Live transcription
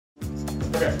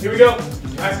Okay, here we go.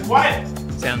 Nice and quiet.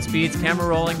 Sound speeds, camera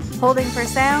rolling. Holding for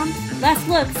sound. Last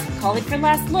looks. Calling for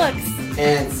last looks.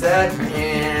 And set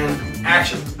and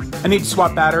action. I need to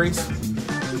swap batteries.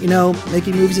 You know,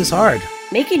 making movies is hard.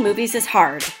 Making movies is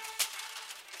hard.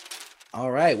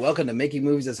 All right, welcome to Making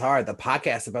Movies is Hard, the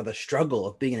podcast about the struggle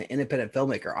of being an independent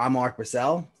filmmaker. I'm Alrik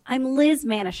Purcell. I'm Liz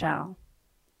Manischel.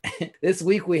 This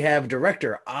week we have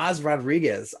director Oz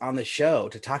Rodriguez on the show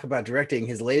to talk about directing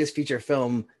his latest feature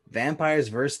film, Vampires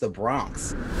vs. the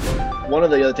Bronx. One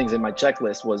of the other things in my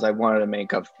checklist was I wanted to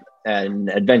make an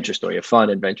adventure story, a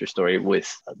fun adventure story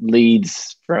with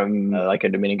leads from like a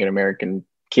Dominican American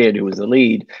kid who was the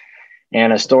lead,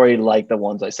 and a story like the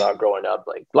ones I saw growing up,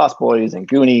 like Lost Boys and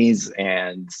Goonies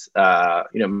and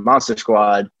Monster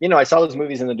Squad. You know, I saw those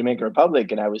movies in the Dominican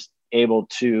Republic, and I was able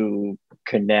to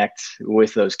connect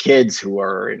with those kids who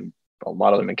are in a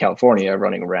lot of them in California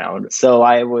running around. So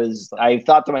I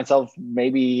thought to myself,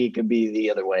 maybe it could be the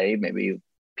other way. Maybe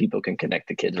people can connect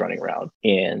the kids running around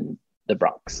in the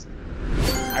Bronx.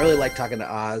 I really like talking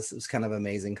to Oz. It was kind of an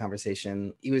amazing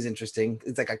conversation. He was interesting.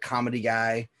 It's like a comedy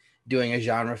guy doing a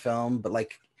genre film, but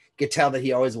like could tell that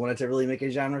he always wanted to really make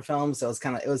a genre film. So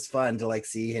it was fun to like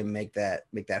see him make that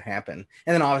happen.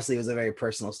 And then obviously it was a very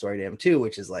personal story to him too,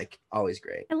 which is like always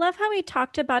great. I love how he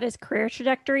talked about his career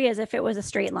trajectory as if it was a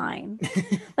straight line.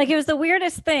 Like it was the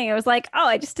weirdest thing. It was like, oh,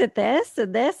 I just did this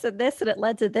and this and this, and it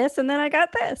led to this, and then I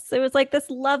got this. It was like this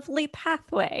lovely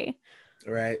pathway.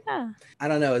 Right. Yeah. I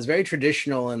don't know. It's very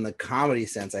traditional in the comedy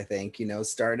sense, I think. You know,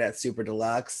 started at Super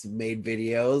Deluxe, made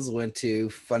videos, went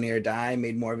to Funny or Die,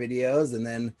 made more videos, and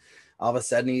then all of a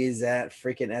sudden he's at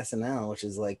freaking SNL, which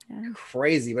is like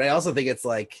crazy. But I also think it's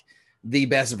like the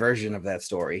best version of that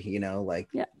story, you know, like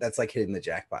that's like hitting the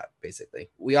jackpot,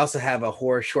 basically. We also have a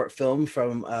horror short film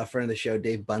from a friend of the show,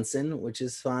 Dave Bundtzen, which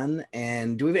is fun.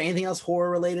 And do we have anything else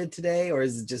horror related today, or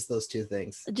is it just those two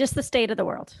things? Just the state of the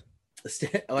world.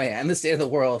 And the state of the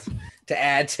world to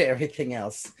add to everything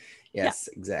else. Yes,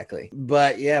 exactly.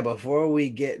 But yeah, before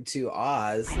we get to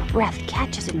Oz, Breath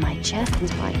catches in my chest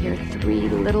until I hear three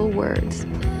little words.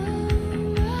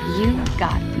 You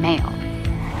got mail.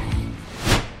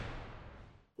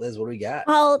 Liz, what do we got?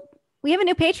 Well, we have a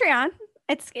new Patreon.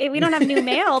 We don't have new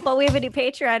mail, but we have a new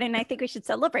Patreon, and I think we should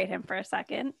celebrate him for a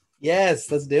second.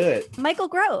 Yes, let's do it. Michael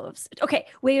Groves. Okay,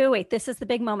 wait. This is the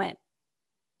big moment.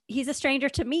 He's a stranger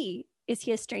to me. Is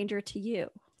he a stranger to you?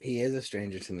 He is a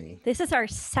stranger to me. This is our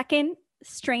second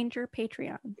stranger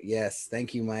Patreon. Yes.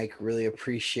 Thank you, Mike. Really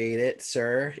appreciate it,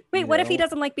 sir. Wait, what if he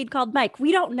doesn't like being called Mike?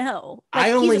 We don't know. Like,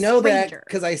 I only know that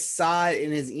because I saw it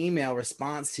in his email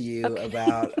response to you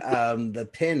about the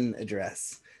PIN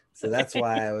address. So that's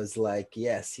why I was like,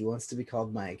 yes, he wants to be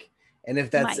called Mike. And if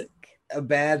that's a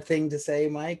bad thing to say,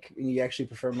 Mike, and you actually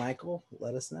prefer Michael,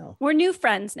 let us know. We're new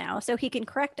friends now, so he can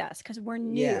correct us because we're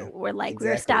new. Yeah,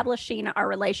 we're establishing our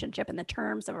relationship and the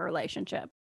terms of a relationship.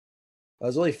 It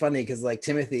was really funny because like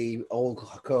Timothy, old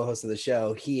co-host of the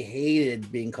show, he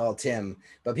hated being called Tim,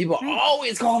 but people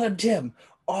always called him Tim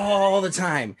all the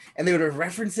time. And they would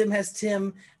reference him as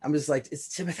Tim. I'm just like, it's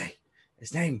Timothy.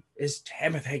 His name is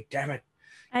Timothy, damn it.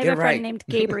 I have a friend named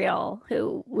Gabriel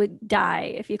who would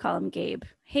die if you call him Gabe.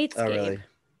 Hates Gabe. Really?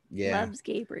 Yeah. Loves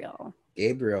Gabriel.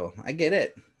 Gabriel. I get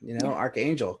it. You know,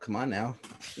 Archangel. Come on now.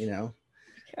 You know,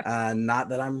 not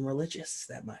that I'm religious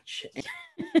that much.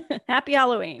 Happy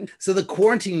Halloween. So the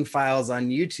quarantine files on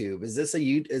YouTube, is this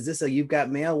a You've Got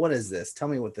Mail? What is this? Tell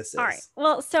me what this is. All right.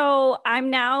 Well, so I'm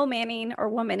now manning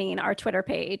or womaning our Twitter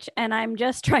page, and I'm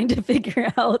just trying to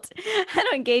figure out how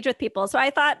to engage with people. So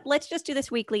I thought, let's just do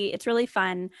this weekly. It's really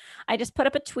fun. I just put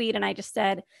up a tweet and I just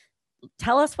said,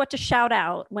 tell us what to shout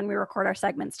out when we record our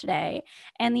segments today.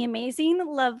 And the amazing,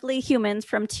 lovely humans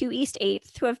from 2 East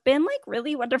 8th who have been like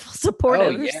really wonderful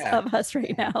supporters of us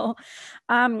right now.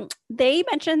 They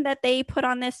mentioned that they put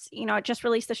on this, just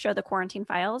released the show, The Quarantine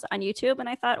Files on YouTube. And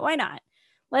I thought, why not?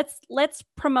 Let's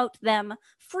promote them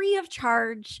free of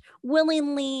charge,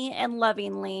 willingly and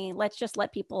lovingly. Let's just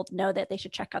let people know that they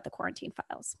should check out The Quarantine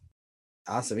Files.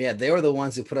 Awesome. Yeah, they were the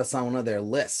ones who put us on one of their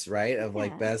lists, right? Of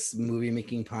like best movie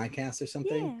making podcasts or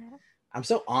something. Yeah. I'm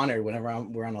so honored whenever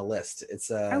we're on a list.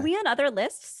 Are we on other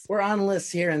lists? We're on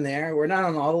lists here and there. We're not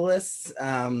on all the lists.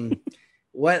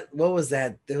 What was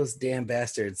that? Those damn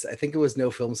bastards. I think it was No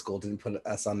Film School didn't put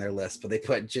us on their list, but they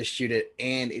put Just Shoot It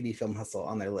and Indie Film Hustle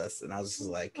on their list. And I was just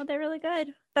like, well, they're really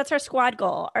good. That's our squad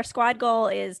goal. Our squad goal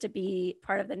is to be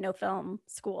part of the No Film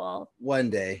School. One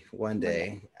day.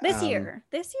 This year.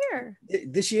 This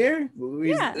year?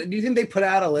 Yeah. Do you think they put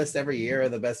out a list every year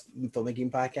of the best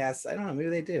filmmaking podcasts? I don't know. Maybe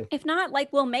they do. If not,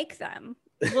 we'll make them.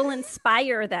 will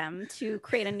inspire them to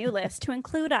create a new list to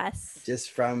include us.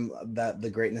 Just from the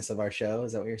greatness of our show.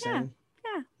 Is that what you're saying?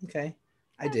 Yeah. Okay.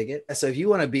 I dig it. So if you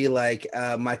want to be like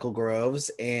Michael Groves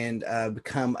and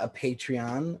become a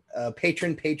patron, I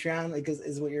guess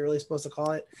is what you're really supposed to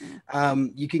call it.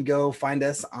 You can go find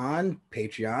us on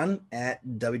Patreon at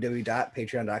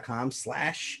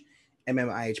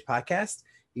www.patreon.com/MMIH podcast.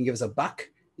 You can give us $1.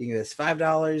 You can give us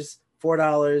 $5,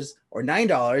 $4, or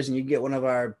 $9, and you can get one of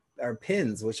our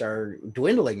pins, which are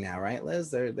dwindling now, right, Liz?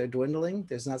 They're dwindling.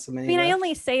 There's not so many. I mean, left. I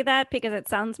only say that because it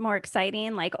sounds more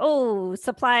exciting. Like, oh,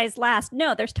 supplies last.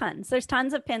 No, there's tons. There's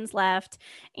tons of pins left,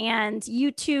 and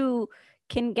you too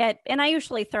can get. And I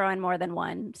usually throw in more than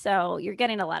one, so you're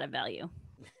getting a lot of value.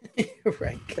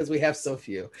 Right, because we have so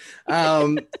few.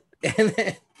 And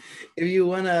then if you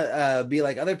want to be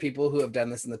like other people who have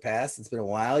done this in the past, it's been a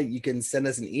while, you can send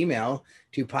us an email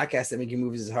to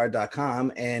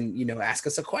podcast@makingmoviesishard.com and, ask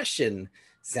us a question,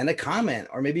 send a comment,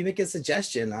 or maybe make a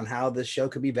suggestion on how the show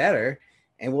could be better.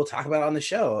 And we'll talk about it on the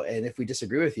show. And if we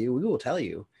disagree with you, we will tell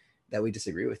you that we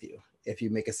disagree with you. If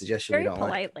you make a suggestion, Very we don't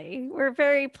politely. We're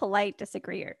very polite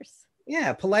disagreeers.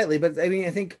 Yeah, politely, but I mean, I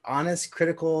think honest,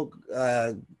 critical,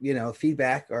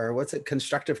 feedback, or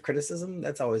constructive criticism.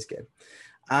 That's always good.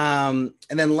 And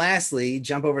then lastly,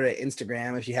 jump over to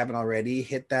Instagram if you haven't already.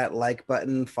 Hit that like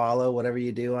button, follow, whatever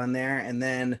you do on there, and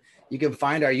then you can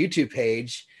find our YouTube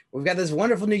page. We've got this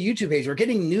wonderful new YouTube page. We're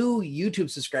getting new YouTube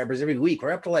subscribers every week.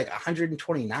 We're up to like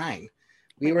 129.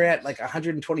 We were at like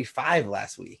 125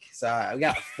 last week, so we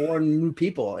got 4 new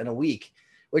people in a week.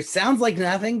 Which sounds like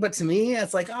nothing, but to me,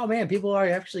 it's like, oh man, people are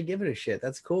actually giving a shit.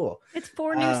 That's cool. It's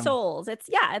 4 new souls.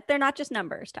 They're not just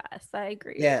numbers to us. I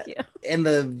agree with you. And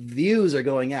the views are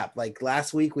going up. Like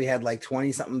last week we had like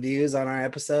 20 something views on our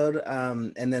episode.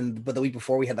 But the week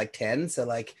before we had like 10. So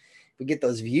like we get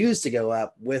those views to go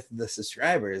up with the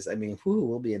subscribers. I mean,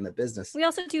 we'll be in the business. We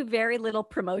also do very little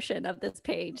promotion of this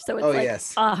page. So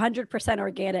it's 100%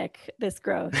 organic, this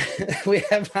growth. We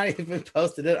have not even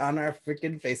posted it on our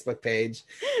freaking Facebook page.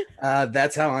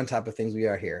 That's how on top of things we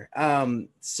are here.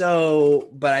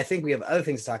 But I think we have other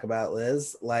things to talk about,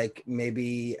 Liz, like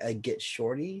maybe a Get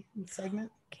Shorty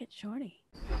segment. Get Shorty.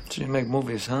 So you make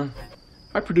movies, huh?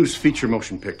 I produce feature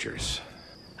motion pictures.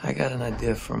 I got an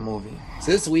idea for a movie.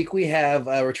 So this week we have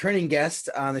a returning guest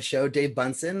on the show, Dave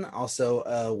Bundtzen, also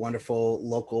a wonderful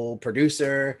local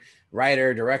producer,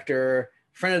 writer, director,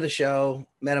 friend of the show.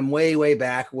 Met him way, way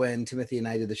back when Timothy and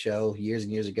I did the show years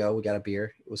and years ago. We got a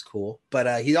beer. It was cool.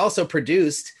 But he also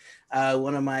produced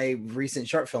one of my recent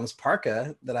short films,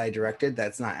 Parka, that I directed.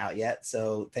 That's not out yet.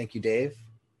 So thank you, Dave,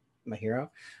 my hero.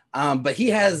 But he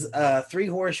has 3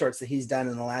 horror shorts that he's done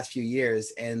in the last few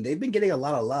years, and they've been getting a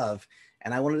lot of love.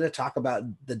 And I wanted to talk about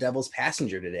The Devil's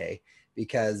Passenger today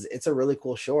because it's a really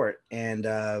cool short. And,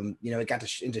 it got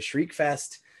into Shriek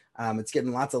Fest. It's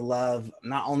getting lots of love,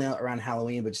 not only around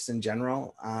Halloween, but just in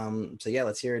general.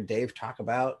 Let's hear Dave talk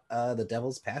about The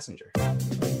Devil's Passenger.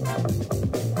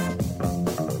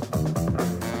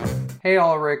 Hey,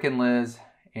 Alrik and Liz,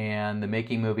 and the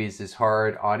Making Movies is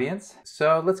Hard audience.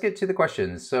 So let's get to the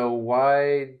questions. So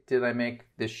why did I make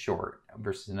this short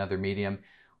versus another medium?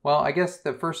 Well, I guess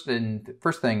the first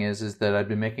thing is that I've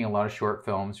been making a lot of short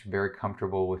films, very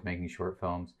comfortable with making short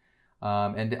films.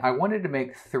 And I wanted to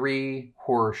make 3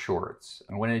 horror shorts.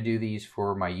 I wanted to do these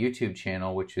for my YouTube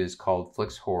channel, which is called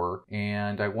Flicks Horror.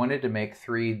 And I wanted to make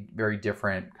 3 very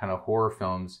different kind of horror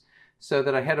films so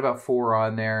that I had about 4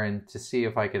 on there and to see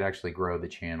if I could actually grow the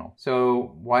channel.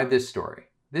 So why this story?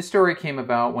 This story came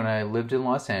about when I lived in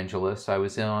Los Angeles. I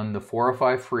was on the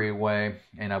 405 freeway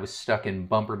and I was stuck in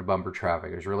bumper to bumper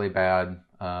traffic. It was really bad,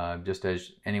 just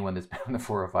as anyone that's been on the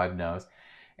 405 knows.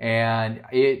 And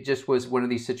it just was one of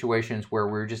these situations where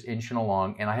we were just inching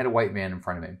along and I had a white van in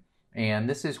front of me. And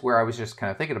this is where I was just kind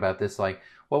of thinking about this, like,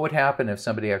 what would happen if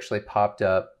somebody actually popped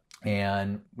up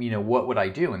and, what would I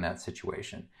do in that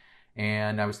situation?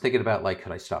 And I was thinking about, like,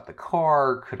 could I stop the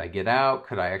car? Could I get out?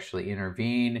 Could I actually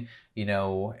intervene?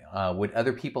 Would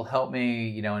other people help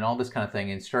me? And all this kind of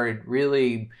thing, and started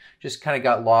really just kind of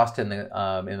got lost in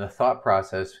the thought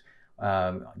process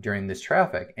during this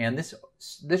traffic. And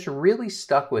this really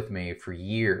stuck with me for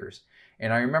years.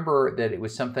 And I remember that it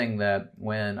was something that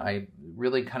when I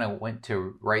really kind of went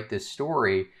to write this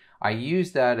story, I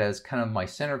used that as kind of my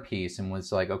centerpiece and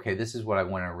was like, okay, this is what I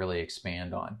want to really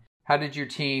expand on. How did your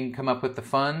team come up with the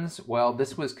funds? Well,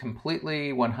 this was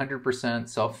completely 100%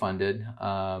 self-funded.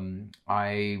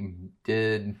 I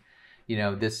did,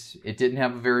 this, it didn't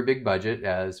have a very big budget,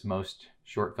 as most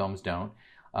short films don't.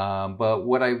 But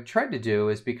what I tried to do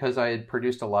is, because I had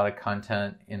produced a lot of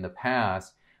content in the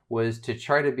past, was to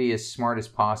try to be as smart as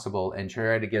possible and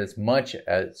try to get as much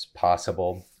as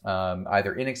possible,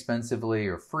 either inexpensively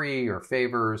or free or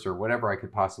favors or whatever I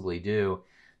could possibly do,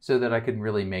 so that I could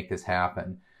really make this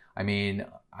happen. I mean,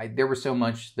 there was so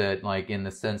much that, like, in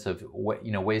the sense of what,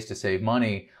 ways to save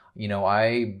money.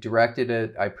 I directed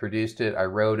it, I produced it, I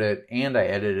wrote it, and I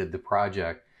edited the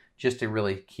project just to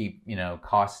really keep,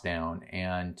 costs down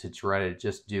and to try to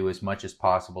just do as much as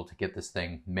possible to get this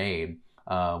thing made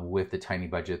with the tiny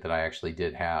budget that I actually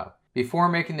did have. Before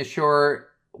making the short,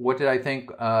 what did I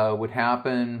think would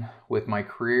happen with my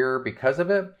career because of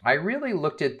it? I really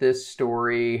looked at this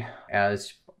story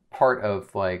as part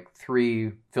of like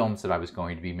 3 films that I was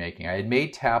going to be making. I had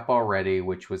made Tap already,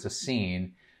 which was a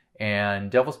scene, and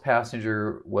Devil's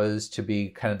Passenger was to be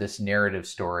kind of this narrative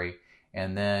story.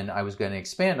 And then I was going to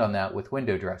expand on that with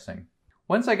window dressing.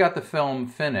 Once I got the film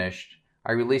finished,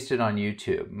 I released it on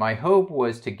YouTube. My hope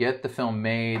was to get the film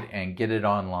made and get it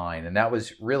online, and that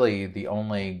was really the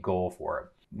only goal for it.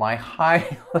 My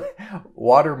high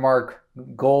watermark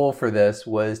goal for this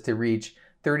was to reach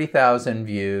 30,000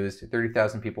 views,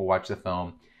 30,000 people watch the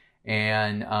film,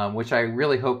 and which I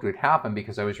really hoped would happen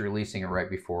because I was releasing it right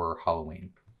before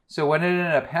Halloween. So what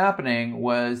ended up happening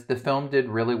was the film did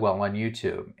really well on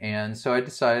YouTube. And so I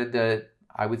decided that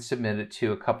I would submit it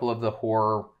to a couple of the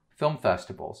horror film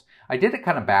festivals. I did it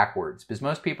kind of backwards because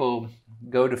most people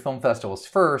go to film festivals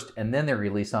first and then they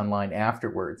release online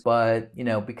afterwards. But,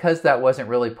 because that wasn't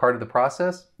really part of the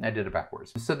process, I did it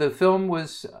backwards. So the film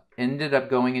ended up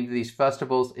going into these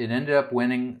festivals. It ended up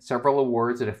winning several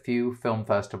awards at a few film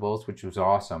festivals, which was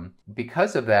awesome.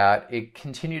 Because of that, it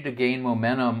continued to gain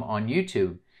momentum on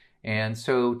YouTube. And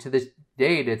so to this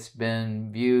date, it's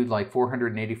been viewed like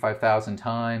 485,000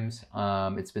 times.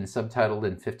 It's been subtitled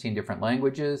in 15 different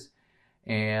languages.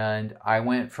 And I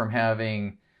went from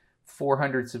having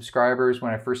 400 subscribers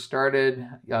when I first started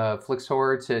Flix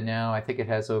Horror to now I think it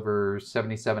has over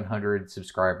 7,700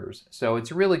 subscribers. So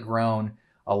it's really grown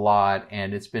a lot,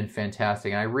 and it's been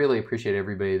fantastic. And I really appreciate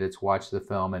everybody that's watched the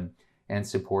film and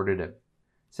supported it.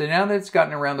 So now that it's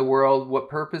gotten around the world, what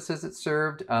purpose has it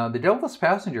served? The Devil's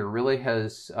Passenger really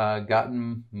has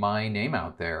gotten my name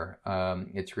out there.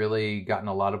 It's really gotten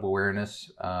a lot of awareness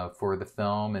for the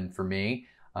film and for me.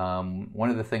 One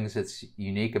of the things that's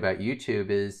unique about YouTube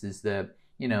is that,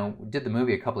 we did the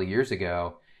movie a couple of years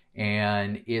ago,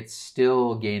 and it's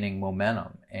still gaining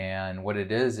momentum. And what it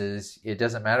is it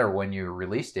doesn't matter when your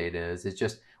release date is. It's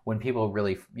just when people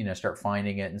really, start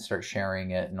finding it and start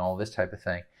sharing it and all this type of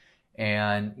thing.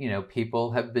 And,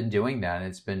 people have been doing that. And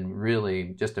it's been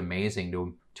really just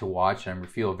amazing to watch. And I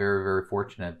feel very, very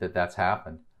fortunate that that's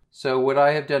happened. So would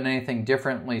I have done anything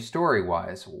differently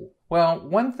story-wise? Well,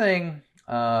 one thing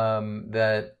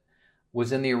that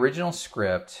was in the original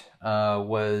script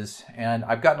was, and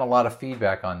I've gotten a lot of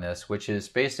feedback on this, which is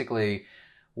basically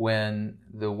when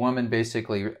the woman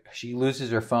she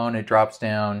loses her phone, it drops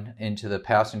down into the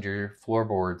passenger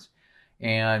floorboards.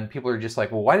 And people are just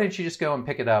like, well, why didn't you just go and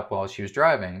pick it up while she was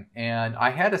driving? And I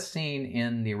had a scene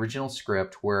in the original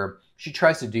script where she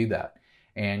tries to do that.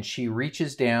 And she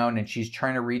reaches down and she's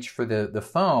trying to reach for the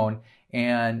phone.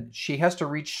 And she has to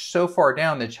reach so far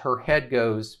down that her head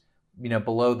goes,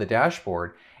 below the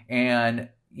dashboard. And,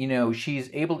 she's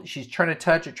trying to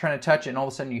touch it. And all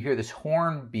of a sudden you hear this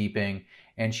horn beeping.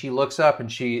 And she looks up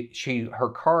and her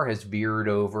car has veered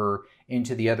over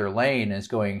into the other lane and is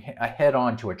going head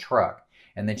on to a truck.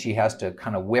 And then she has to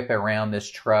kind of whip around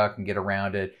this truck and get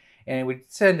around it. And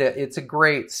it's a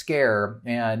great scare.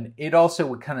 And it also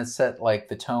would kind of set like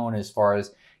the tone as far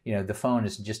as, the phone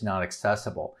is just not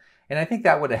accessible. And I think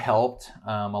that would have helped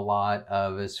a lot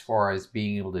as far as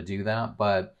being able to do that.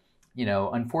 But,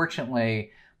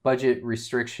 unfortunately, budget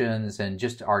restrictions and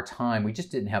just our time, we just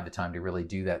didn't have the time to really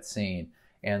do that scene.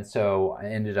 And so I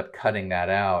ended up cutting that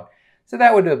out. So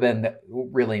that would have been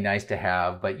really nice to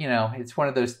have. But, it's one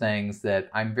of those things that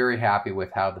I'm very happy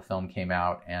with how the film came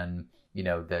out and,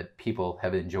 that people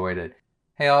have enjoyed it.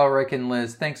 Hey, Alrik and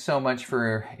Liz, thanks so much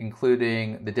for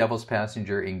including The Devil's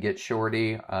Passenger in Get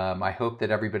Shorty. I hope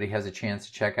that everybody has a chance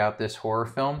to check out this horror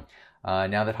film.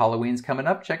 Now that Halloween's coming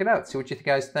up, check it out. See what you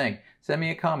guys think. Send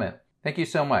me a comment. Thank you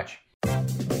so much.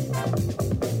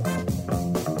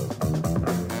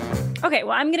 Okay,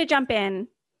 well, I'm going to jump in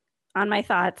on my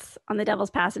thoughts on The Devil's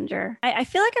Passenger. I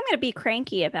feel like I'm going to be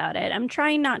cranky about it. I'm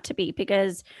trying not to be,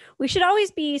 because we should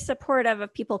always be supportive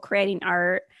of people creating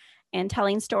art and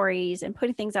telling stories and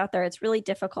putting things out there. It's really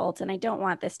difficult. And I don't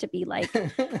want this to be like,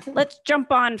 let's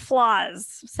jump on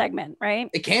flaws segment, right?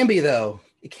 It can be, though.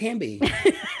 It can be.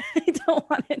 I don't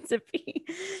want it to be.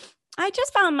 I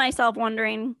just found myself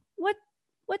wondering,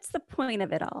 what what's the point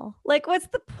of it all? Like, what's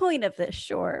the point of this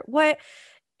short? What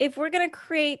if we're going to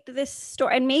create this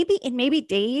story? And maybe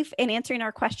Dave, in answering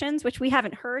our questions, which we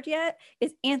haven't heard yet,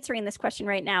 is answering this question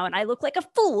right now. And I look like a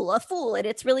fool, and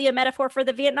it's really a metaphor for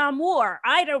the Vietnam War.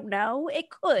 I don't know. It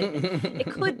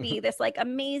could be this like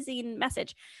amazing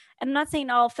message. And I'm not saying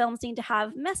all films need to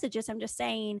have messages. I'm just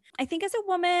saying, I think as a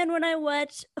woman, when I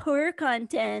watch horror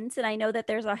content, and I know that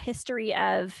there's a history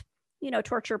of,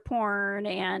 torture porn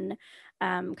and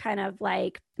kind of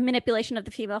like manipulation of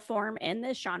the female form in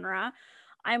this genre,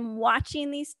 I'm watching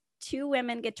these two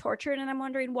women get tortured and I'm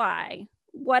wondering why.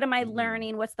 What am I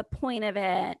learning? What's the point of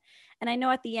it? And I know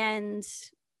at the end,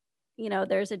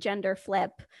 there's a gender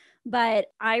flip, but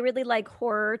I really like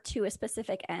horror to a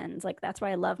specific end. Like, that's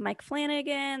why I love Mike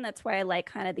Flanagan. That's why I like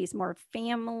kind of these more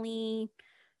family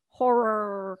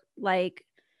horror, like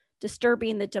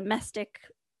disturbing the domestic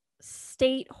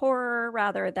state horror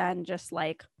rather than just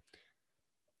like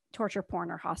torture porn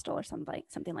or Hostel or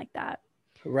something like that.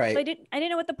 Right. So I didn't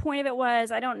know what the point of it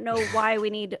was. I don't know why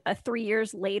we need a 3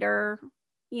 years later,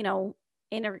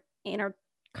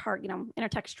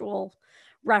 intertextual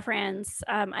reference.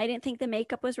 I didn't think the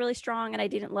makeup was really strong, and I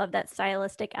didn't love that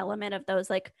stylistic element of those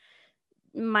like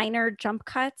minor jump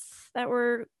cuts that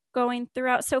were going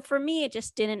throughout. So for me, it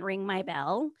just didn't ring my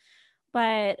bell.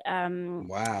 But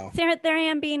wow, there I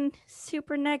am being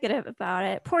super negative about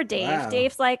it. Poor Dave. Wow.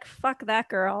 Dave's like, fuck that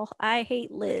girl. I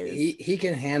hate Liz. He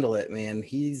can handle it, man.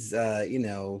 He's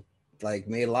like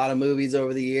made a lot of movies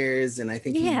over the years, and I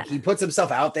think he puts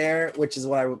himself out there, which is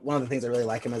one of the things I really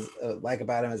like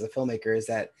about him as a filmmaker is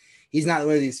that he's not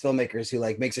one of these filmmakers who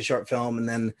like makes a short film and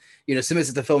then submits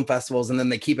it to film festivals and then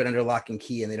they keep it under lock and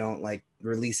key and they don't like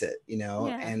release it,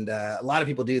 and a lot of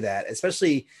people do that,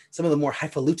 especially some of the more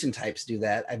highfalutin types do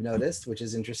that, I've noticed, which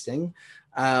is interesting.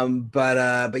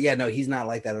 But yeah, no, he's not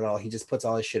like that at all. He just puts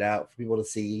all his shit out for people to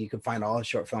see. You can find all his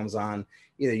short films on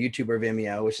either YouTube or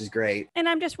Vimeo, which is great. And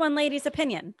I'm just one lady's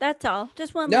opinion. That's all.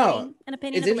 Just one lady, an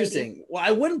opinion. It's of a interesting. Lady. Well,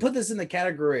 I wouldn't put this in the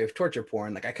category of torture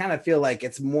porn. Like, I kind of feel like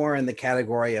it's more in the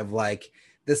category of like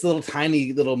this little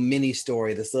tiny little mini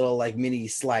story, this little like mini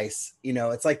slice.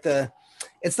 It's like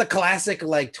it's the classic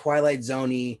like Twilight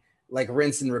Zone-y like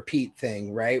rinse and repeat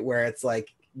thing, right? Where it's like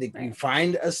you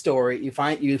find a story, you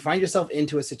find yourself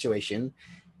into a situation,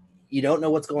 you don't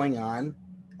know what's going on,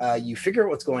 you figure out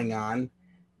what's going on,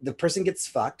 the person gets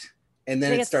fucked, and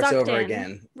then it starts over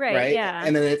again, right? Yeah,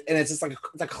 and then it's just like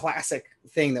it's a classic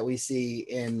thing that we see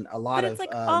in a lot of. It's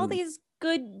like all these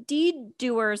good deed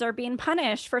doers are being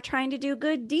punished for trying to do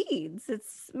good deeds.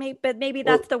 But maybe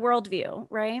that's the worldview,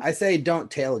 right? I say don't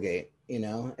tailgate,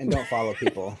 and don't follow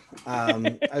people.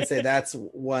 I'd say that's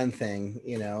one thing,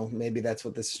 maybe that's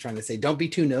what this is trying to say. Don't be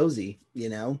too nosy,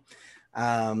 I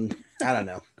don't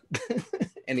know.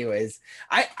 Anyways,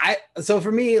 so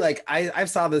for me, like I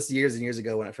saw this years and years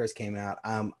ago when it first came out.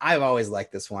 I've always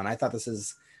liked this one. I thought this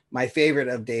is my favorite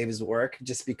of Dave's work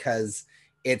just because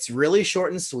it's really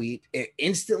short and sweet. It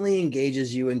instantly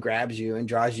engages you and grabs you and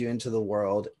draws you into the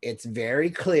world. It's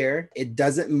very clear. It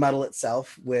doesn't muddle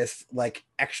itself with like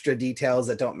extra details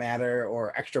that don't matter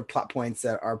or extra plot points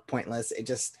that are pointless. It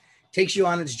just takes you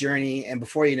on its journey, and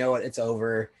before you know it, it's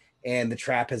over and the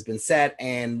trap has been set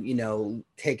and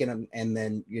taken, and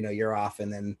then you're off,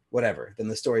 and then whatever, then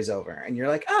the story's over and you're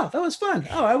like, oh, that was fun.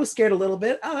 Oh, I was scared a little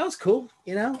bit. Oh, that was cool.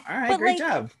 All right, but great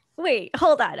job. Wait,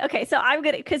 hold on. Okay, so I'm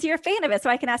gonna, because you're a fan of it, so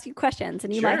I can ask you questions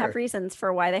and you might have reasons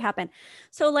for why they happen.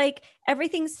 So like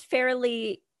everything's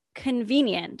fairly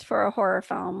convenient for a horror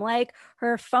film. Like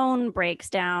her phone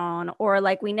breaks down, or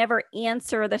like we never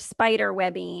answer the spider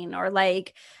webbing, or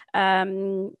like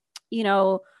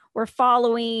we're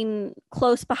following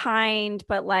close behind,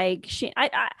 but like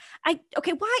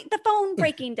okay, why the phone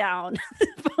breaking down?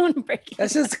 The phone breaking.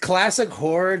 That's just classic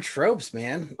horror tropes,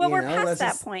 man. Well, we're past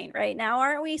that point right now,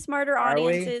 aren't we? Smarter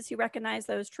audiences who recognize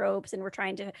those tropes, and we're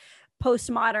trying to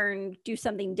postmodern do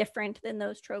something different than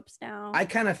those tropes now. I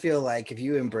kind of feel like if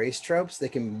you embrace tropes, they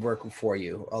can work for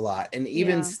you a lot. And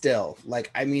even still,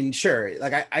 like, I mean, sure,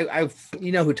 like I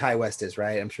you know who Ty West is,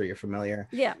 right? I'm sure you're familiar.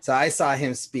 Yeah. So I saw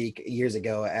him speak years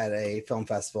ago at a film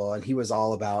festival, and he was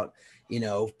all about,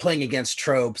 playing against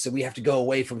tropes, and we have to go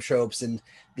away from tropes, and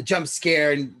the jump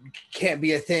scare and can't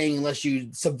be a thing unless you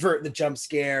subvert the jump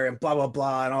scare, and blah, blah,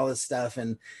 blah, and all this stuff.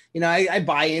 And, I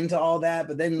buy into all that,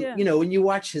 but then, when you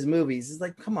watch his movies, it's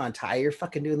like, come on, Ty, you're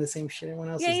fucking doing the same shit everyone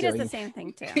else is doing. Yeah, he does the same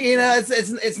thing too.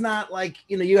 It's not like,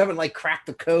 you haven't like cracked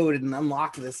the code and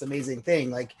unlocked this amazing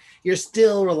thing. Like, you're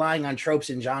still relying on tropes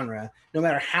and genre, no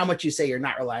matter how much you say you're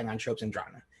not relying on tropes and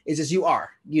genre. It's just, you are,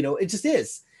 it just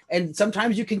is. And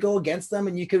sometimes you can go against them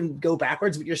and you can go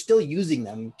backwards, but you're still using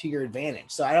them to your advantage.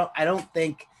 So I don't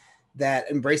think that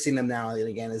embracing them now and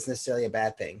again is necessarily a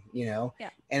bad thing, you know? Yeah.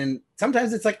 And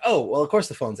sometimes it's like, oh, well, of course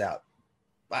the phone's out.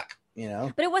 Fuck, you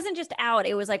know? But it wasn't just out.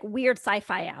 It was like weird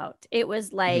sci-fi out. It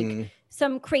was like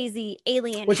some crazy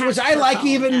alien. Which I like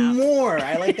even out. more.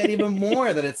 I like that even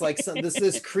more, that it's like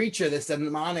this creature, this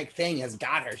demonic thing has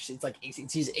got her. She's like,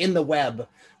 she's in the web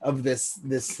of this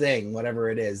thing, whatever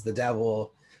it is, the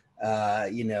devil,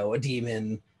 you know, a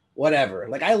demon, whatever.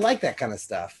 Like, I like that kind of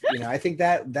stuff. You know, I think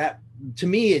that to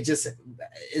me, it just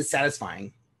is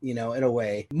satisfying, you know, in a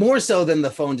way, more so than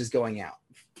the phone just going out,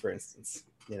 for instance.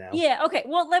 You know? Yeah. Okay.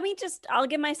 Well, I'll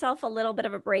give myself a little bit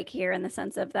of a break here in the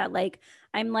sense of that, like,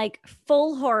 I'm like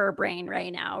full horror brain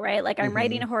right now, right? Like, I'm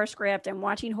writing a horror script, I'm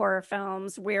watching horror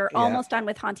films. We're almost done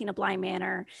with Haunting a Bly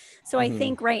Manor. So I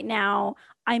think right now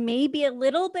I may be a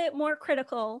little bit more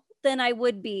critical than I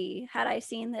would be had I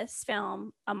seen this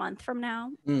film a month from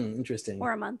now. Interesting.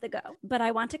 Or a month ago. But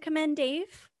I want to commend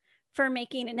Dave for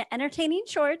making an entertaining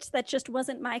short that just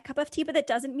wasn't my cup of tea, but that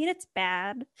doesn't mean it's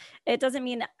bad. It doesn't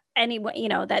mean anyway, you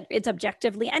know, that it's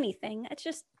objectively anything. It's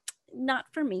just not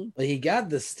for me. Well, he got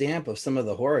the stamp of some of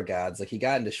the horror gods. Like, he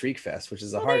got into Shriek Fest, which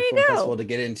is a hard film festival to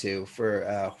get into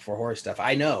for horror stuff.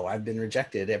 I know I've been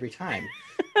rejected every time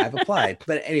I've applied.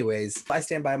 But anyways, I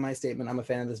stand by my statement. I'm a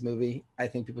fan of this movie. I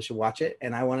think people should watch it.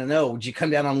 And I want to know, would you come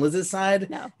down on Liz's side?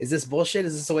 No. Is this bullshit?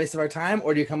 Is this a waste of our time?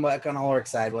 Or do you come back on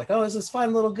Alrik's side? We're like, oh, this is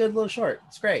fun, good little short.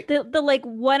 It's great. The like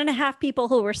 1.5 people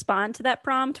who respond to that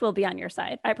prompt will be on your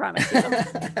side. I promise you.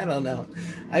 I don't know.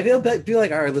 I feel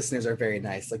like our listeners are very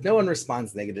nice. Like, no one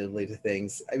responds negatively to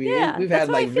things. I mean, we've had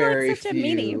like very such a few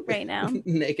meanie right now.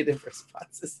 negative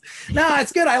responses. No,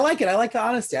 it's good. I like it. I like the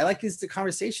honesty. I like these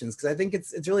conversations because I think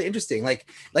it's really interesting. Like,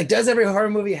 does every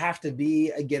horror movie have to be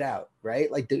a Get Out,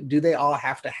 right? Like, do they all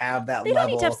have to have that they level?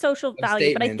 They don't need to have social value,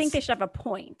 statements? but I think they should have a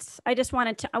point. I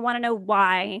want to know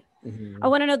why. I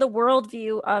want to know the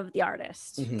worldview of the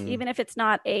artist, even if it's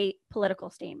not a political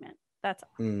statement. That's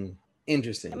all.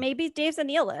 Interesting. Maybe Dave's a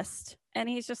nihilist and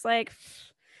he's just like,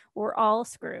 we're all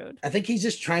screwed. I think he's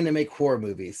just trying to make horror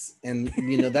movies. And,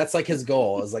 you know, that's like his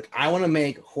goal is like, I want to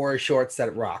make horror shorts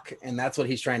that rock. And that's what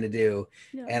he's trying to do.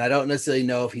 Yeah. And I don't necessarily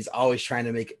know if he's always trying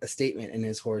to make a statement in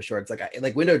his horror shorts.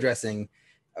 Like Window Dressing,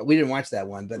 we didn't watch that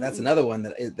one, but that's another one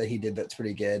that he did that's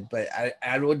pretty good. But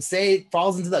I would say it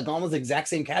falls into the almost exact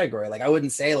same category. Like, I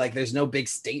wouldn't say like there's no big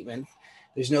statement.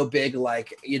 There's no big,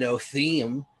 like, you know,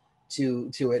 theme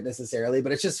to it necessarily,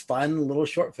 but it's just fun little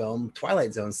short film,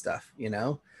 Twilight Zone stuff, you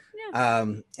know? Yeah.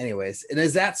 Anyways, and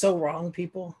is that so wrong,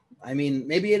 people? I mean,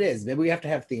 maybe it is. Maybe we have to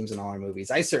have themes in all our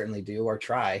movies. I certainly do, or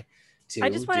try to. I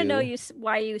just want to know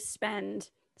why you spend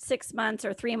 6 months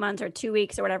or 3 months or 2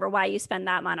 weeks or whatever, why you spend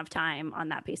that amount of time on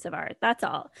that piece of art. That's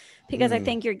all. Because I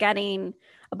think you're getting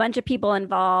a bunch of people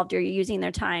involved, or you're using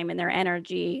their time and their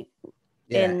energy.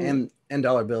 Yeah, and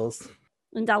dollar bills.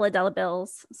 And dollar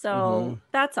bills. So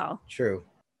that's all. True.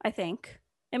 I think.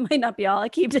 It might not be all. I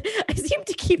seem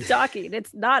to keep talking.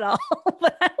 It's not all,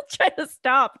 but I'll try to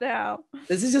stop now.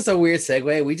 This is just a weird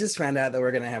segue. We just found out that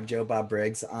we're going to have Joe Bob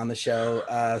Briggs on the show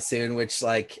soon, which,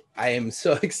 like, I am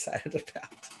so excited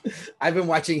about. I've been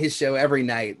watching his show every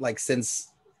night, like,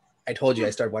 since I told you I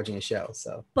started watching his show.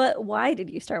 So. But why did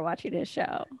you start watching his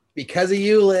show? Because of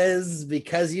you, Liz.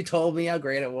 Because you told me how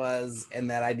great it was and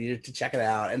that I needed to check it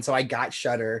out. And so I got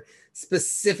Shudder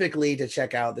specifically to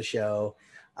check out the show.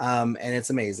 And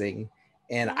it's amazing.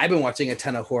 And I've been watching a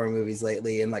ton of horror movies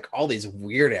lately, and like all these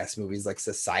weird ass movies like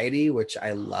Society, which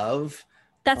I love.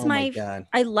 That's my God.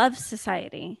 I love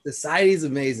Society. Society is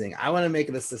amazing. I want to make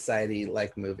it a Society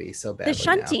like movie so bad. The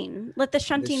shunting. Now. Let the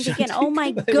shunting begin. Oh my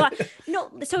God.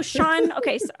 No, so Sean,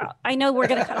 okay, so I know we're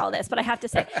gonna cut all this, but I have to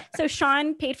say, so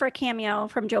Sean paid for a cameo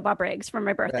from Joe Bob Briggs for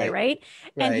my birthday, right?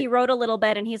 And he wrote a little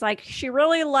bit and he's like, she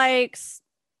really likes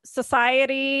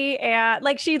Society, and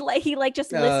like he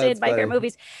just listed my favorite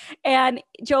movies, and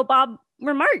Joe Bob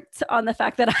remarked on the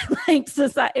fact that I liked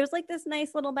Society. It was like this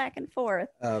nice little back and forth.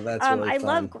 Oh, that's really I fun.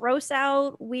 love gross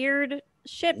out weird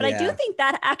shit, but I do think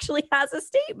that actually has a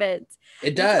statement.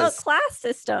 It does. It's about class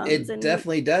systems. It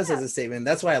definitely does as a statement.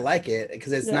 That's why I like it,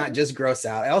 because it's not just gross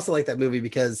out. I also like that movie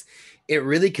because it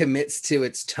really commits to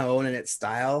its tone and its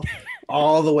style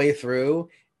all the way through.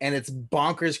 And it's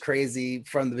bonkers crazy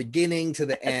from the beginning to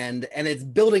the end. And it's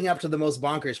building up to the most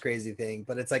bonkers crazy thing.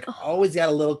 But it's like always got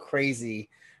a little crazy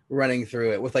running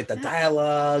through it with like the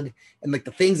dialogue and like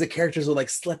the things the characters will like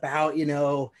slip out, you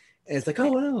know. And it's like, oh,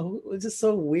 no, it's just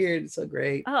so weird. It's so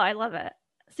great. Oh, I love it.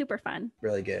 Super fun.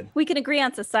 Really good. We can agree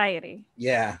on Society.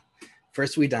 Yeah.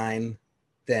 First we dine,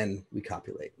 then we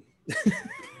copulate.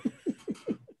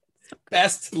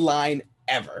 best line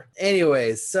ever.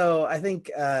 Anyways, so I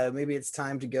think maybe it's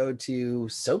time to go to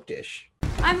Soapdish.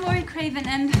 I'm Lori Craven,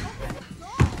 and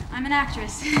I'm an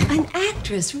actress. An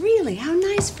actress? Really? How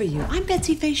nice for you. I'm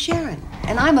Betsy Faye Sharon,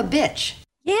 and I'm a bitch.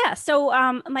 Yeah,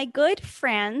 so my good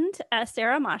friend,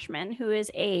 Sarah Moshman, who is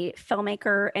a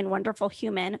filmmaker and wonderful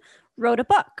human, wrote a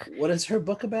book. What is her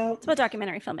book about? It's about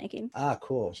documentary filmmaking. Ah,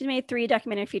 cool. She's made 3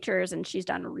 documentary features and she's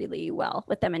done really well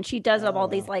with them. And she does all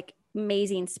these like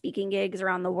amazing speaking gigs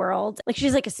around the world. Like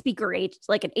she's like a speaker,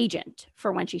 like an agent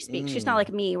for when she speaks. She's not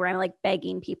like me where I'm like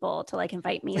begging people to like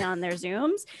invite me on their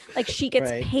Zooms. Like she gets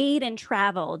paid and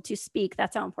traveled to speak.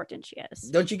 That's how important she is.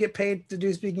 Don't you get paid to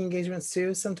do speaking engagements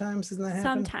too sometimes? Doesn't that happen?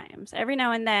 Sometimes. Every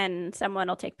now and then someone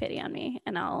will take pity on me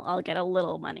and I'll get a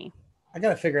little money. I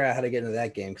got to figure out how to get into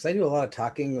that game because I do a lot of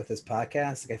talking with this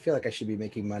podcast. Like I feel like I should be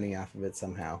making money off of it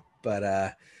somehow, but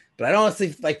I don't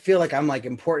honestly like feel like I'm like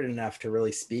important enough to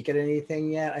really speak at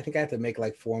anything yet. I think I have to make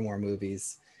like 4 more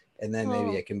movies and then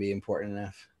maybe it can be important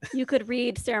enough. You could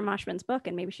read Sarah Moshman's book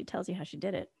and maybe she tells you how she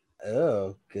did it.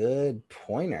 Oh, good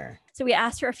pointer. So we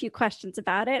asked her a few questions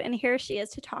about it and here she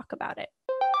is to talk about it.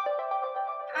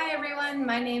 Hi everyone,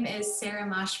 my name is Sarah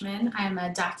Moshman. I'm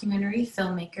a documentary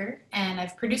filmmaker and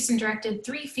I've produced and directed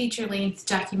 3 feature-length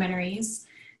documentaries,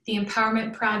 The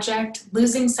Empowerment Project,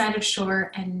 Losing Sight of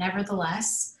Shore, and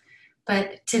Nevertheless.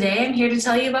 But today I'm here to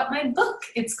tell you about my book.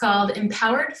 It's called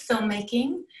Empowered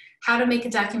Filmmaking, How to Make a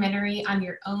Documentary on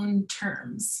Your Own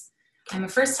Terms. I'm a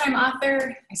first-time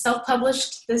author. I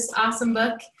self-published this awesome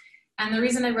book. And the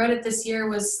reason I wrote it this year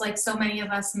was like so many of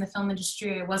us in the film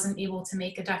industry, I wasn't able to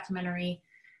make a documentary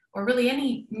or really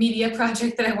any media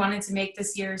project that I wanted to make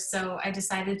this year. So I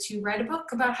decided to write a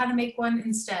book about how to make one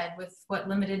instead with what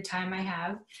limited time I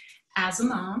have as a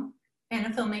mom and a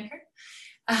filmmaker.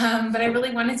 But I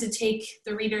really wanted to take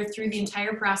the reader through the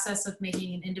entire process of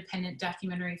making an independent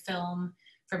documentary film,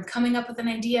 from coming up with an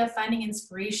idea, finding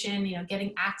inspiration,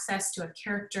 getting access to a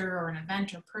character or an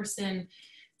event or person,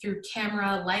 through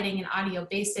camera, lighting, and audio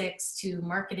basics, to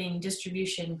marketing,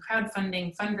 distribution,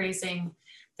 crowdfunding, fundraising.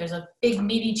 There's a big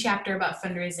meaty chapter about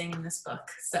fundraising in this book.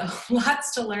 So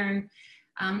lots to learn.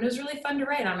 It was really fun to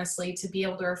write, honestly, to be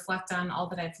able to reflect on all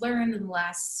that I've learned in the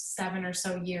last 7 or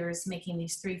so years making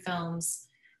these 3 films.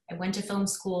 I went to film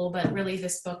school, but really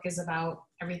this book is about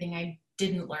everything I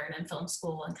didn't learn in film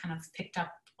school and kind of picked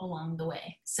up along the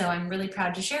way. So I'm really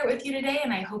proud to share it with you today,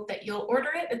 and I hope that you'll order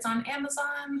it. It's on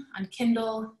Amazon, on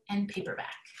Kindle, and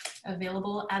paperback.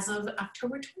 Available as of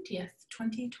October 20th,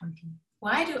 2020.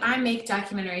 Why do I make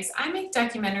documentaries? I make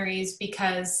documentaries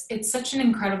because it's such an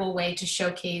incredible way to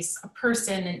showcase a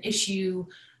person, an issue,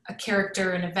 a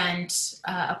character, an event,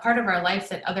 a part of our life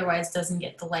that otherwise doesn't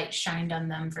get the light shined on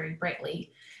them very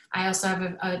brightly. I also have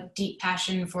a deep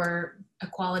passion for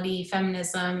equality,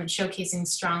 feminism, and showcasing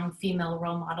strong female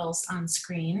role models on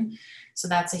screen. So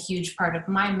that's a huge part of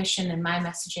my mission and my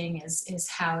messaging is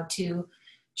how to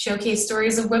showcase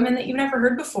stories of women that you've never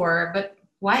heard before, but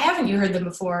why haven't you heard them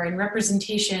before? And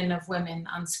representation of women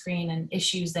on screen and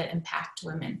issues that impact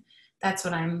women. That's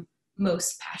what I'm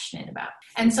most passionate about.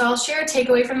 And so I'll share a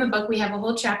takeaway from the book. We have a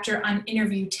whole chapter on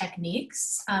interview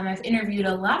techniques. I've interviewed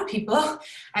a lot of people. I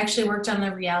actually worked on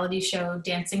the reality show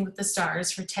Dancing with the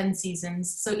Stars for 10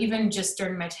 seasons. So even just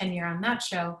during my tenure on that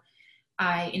show,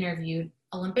 I interviewed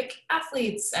Olympic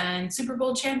athletes and Super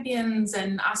Bowl champions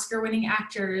and Oscar-winning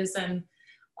actors and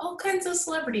all kinds of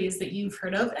celebrities that you've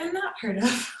heard of and not heard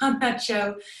of on that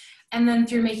show. And then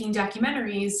through making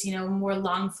documentaries, more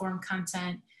long-form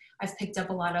content, I've picked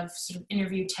up a lot of sort of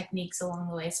interview techniques along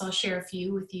the way. So I'll share a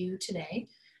few with you today.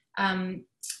 I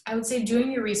would say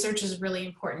doing your research is really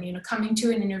important. Coming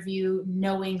to an interview,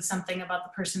 knowing something about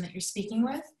the person that you're speaking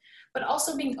with, but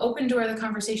also being open to where the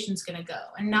conversation is going to go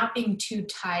and not being too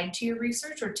tied to your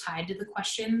research or tied to the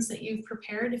questions that you've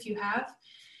prepared if you have.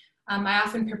 I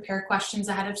often prepare questions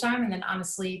ahead of time and then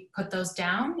honestly put those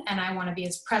down. And I want to be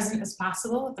as present as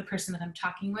possible with the person that I'm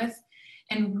talking with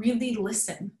and really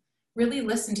listen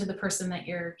to the person that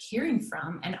you're hearing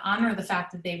from and honor the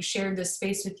fact that they've shared this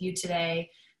space with you today.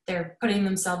 They're putting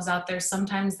themselves out there.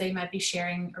 Sometimes they might be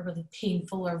sharing a really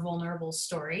painful or vulnerable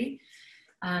story.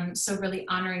 So really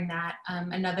honoring that.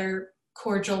 Another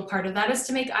cordial part of that is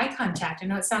to make eye contact. I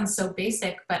know it sounds so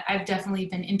basic, but I've definitely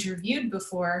been interviewed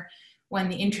before when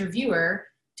the interviewer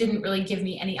didn't really give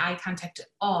me any eye contact at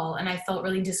all. And I felt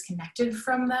really disconnected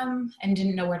from them and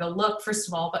didn't know where to look, first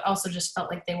of all, but also just felt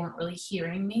like they weren't really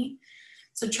hearing me.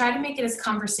 So try to make it as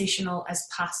conversational as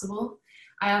possible.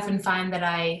 I often find that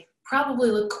I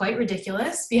probably look quite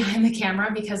ridiculous behind the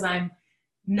camera because I'm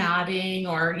nodding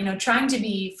or, trying to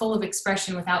be full of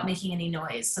expression without making any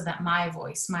noise so that my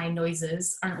voice, my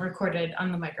noises aren't recorded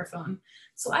on the microphone.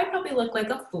 So I probably look like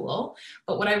a fool,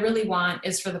 but what I really want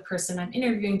is for the person I'm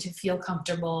interviewing to feel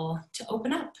comfortable to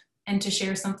open up and to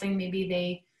share something maybe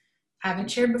they haven't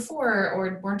shared before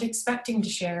or weren't expecting to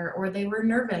share, or they were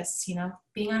nervous.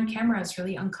 Being on camera is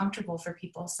really uncomfortable for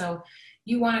people. So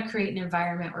you want to create an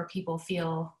environment where people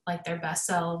feel like their best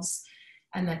selves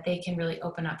and that they can really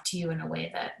open up to you in a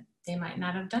way that they might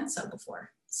not have done so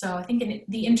before. So I think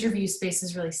the interview space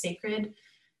is really sacred.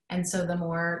 And so the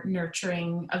more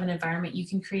nurturing of an environment you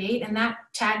can create, and that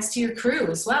tags to your crew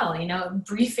as well,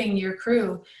 briefing your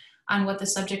crew on what the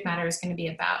subject matter is going to be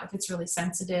about. If it's really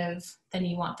sensitive, then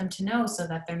you want them to know so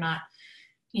that they're not,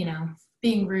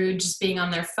 being rude, just being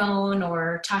on their phone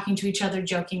or talking to each other,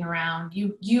 joking around.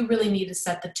 You really need to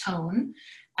set the tone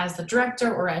as the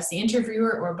director or as the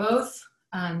interviewer or both,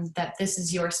 that this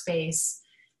is your space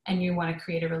and you want to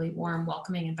create a really warm,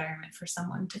 welcoming environment for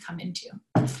someone to come into.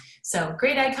 So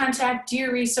great eye contact, do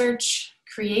your research,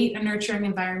 create a nurturing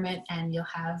environment, and you'll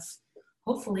have,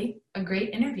 hopefully, a great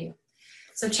interview.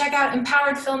 So check out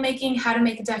Empowered Filmmaking, How to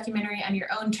Make a Documentary on Your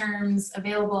Own Terms,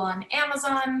 available on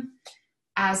Amazon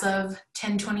as of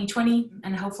 10/20/20,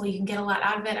 and hopefully you can get a lot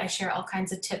out of it. I share all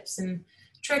kinds of tips and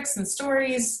tricks and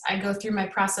stories. I go through my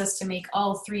process to make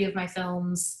all 3 of my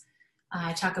films.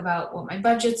 I talk about what my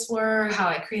budgets were, how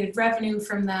I created revenue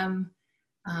from them,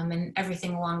 and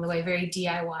everything along the way, very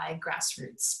DIY,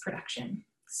 grassroots production.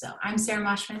 So I'm Sarah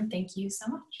Moshman. Thank you so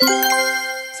much.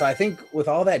 So I think with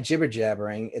all that jibber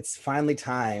jabbering, it's finally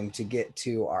time to get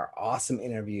to our awesome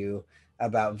interview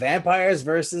about vampires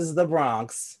versus the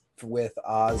Bronx with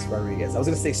Oz Rodriguez. I was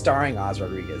going to say starring Oz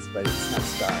Rodriguez, but it's not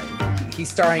starring. He's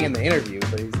starring in the interview,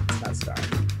 but it's not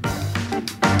starring.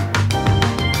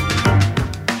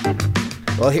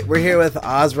 Well, we're here with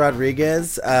Oz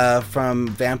Rodriguez from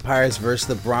Vampires vs.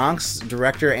 the Bronx,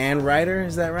 director and writer.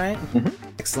 Is that right? Mm-hmm.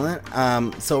 Excellent.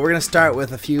 So we're going to start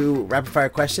with a few rapid-fire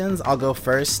questions. I'll go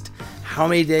first. How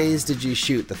many days did you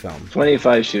shoot the film?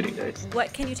 25 shooting days.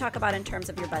 What can you talk about in terms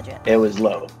of your budget? It was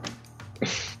low.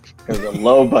 It was a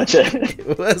low budget.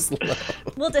 It was low.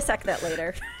 We'll dissect that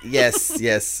later.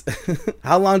 Yes.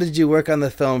 How long did you work on the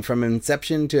film from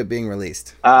inception to it being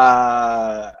released?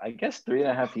 I guess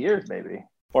 3.5 years, maybe.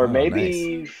 Or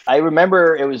maybe, nice. I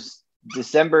remember it was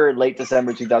late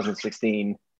December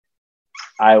 2016.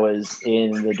 I was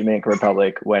in the Dominican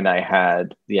Republic when I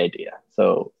had the idea.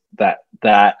 So that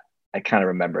I kind of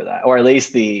remember that, or at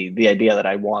least the idea that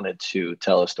I wanted to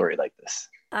tell a story like this.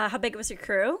 How big was your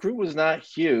crew? Crew was not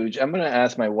huge. I'm going to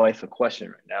ask my wife a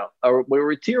question right now. We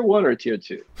were tier 1 or tier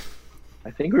 2? I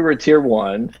think we were tier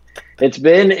 1.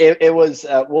 It was,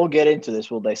 we'll get into this.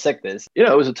 We'll dissect this.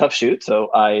 It was a tough shoot. So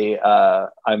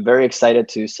I'm very excited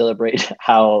to celebrate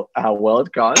how well it's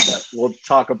gone. But we'll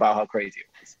talk about how crazy it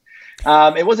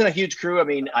was. It wasn't a huge crew. I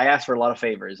mean, I asked for a lot of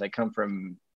favors. I come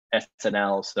from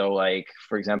SNL. So like,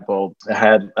 for example, I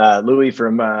had Louis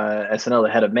from SNL,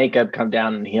 the head of makeup, come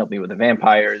down and he helped me with the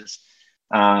vampires.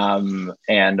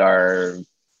 And our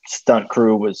stunt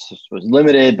crew was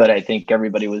limited, but I think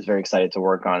everybody was very excited to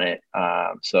work on it.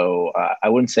 So I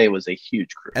wouldn't say it was a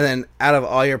huge crew. And then out of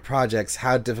all your projects,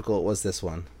 how difficult was this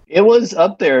one? It was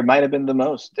up there. It might have been the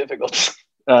most difficult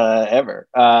ever.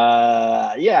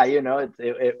 It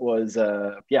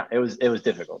was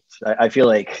difficult. I feel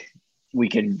like we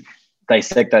can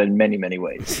dissect that in many, many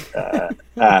ways.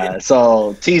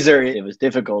 So teaser, it was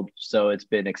difficult. So it's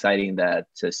been exciting to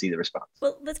see the response.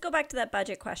 Well, let's go back to that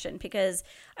budget question, because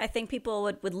I think people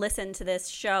would listen to this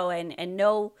show and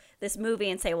know this movie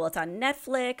and say, well, it's on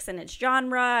Netflix and it's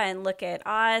genre, and look at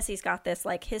Oz. He's got this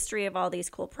like history of all these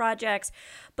cool projects,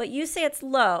 but you say it's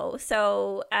low.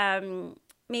 So,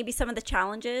 maybe some of the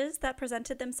challenges that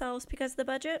presented themselves because of the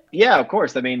budget? Yeah, of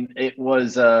course. I mean, it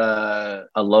was a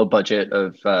low budget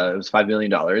of, it was $5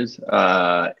 million,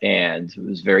 and it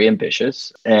was very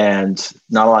ambitious and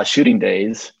not a lot of shooting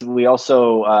days. We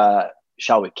also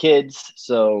shot with kids.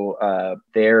 So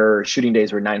their shooting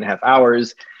days were 9.5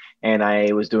 hours, and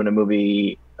I was doing a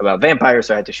movie about vampires,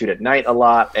 so I had to shoot at night a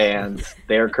lot, and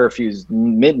their curfew's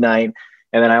midnight.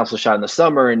 And then I also shot in the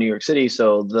summer in New York City.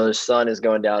 So the sun is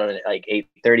going down at like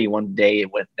 8:30 one day. It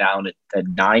went down at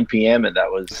 9 p.m. And that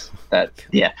was that.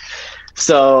 Yeah.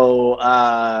 So,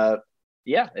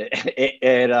 it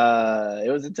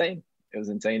was insane. It was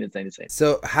insane.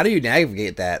 So how do you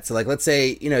navigate that? So like, let's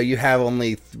say, you have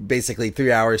only basically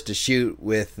 3 hours to shoot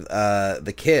with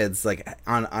the kids, like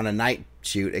on a night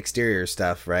shoot, exterior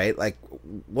stuff, right? Like,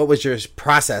 what was your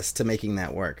process to making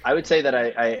that work? I would say that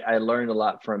I learned a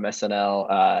lot from SNL.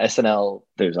 SNL,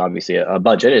 there's obviously a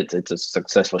budget. It's a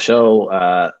successful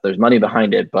show. There's money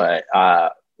behind it, but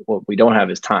what we don't have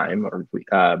is time. Or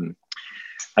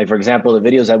like, for example, the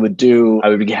videos I would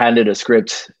be handed a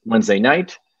script Wednesday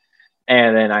night,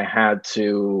 and then I had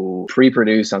to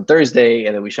pre-produce on Thursday,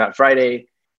 and then we shot Friday,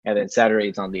 and then Saturday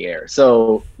it's on the air.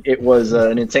 So it was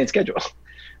an insane schedule.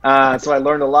 So I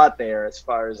learned a lot there as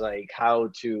far as like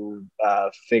how to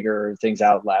figure things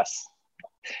out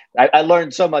I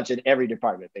learned so much in every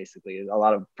department, basically, a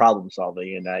lot of problem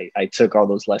solving. And I took all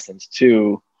those lessons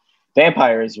to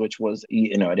Vampires, which was, I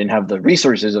didn't have the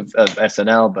resources of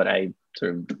SNL, but I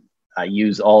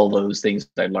use all those things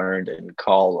I learned and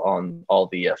call on all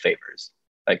the favors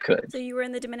I could. So you were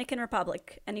in the Dominican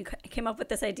Republic and you came up with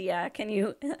this idea. Can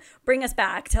you bring us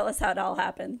back? Tell us how it all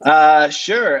happened.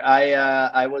 Sure.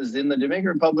 I was in the Dominican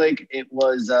Republic. It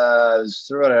was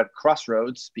sort of at a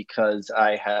crossroads because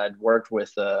I had worked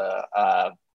with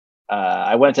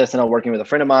I went to SNL working with a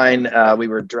friend of mine. We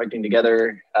were directing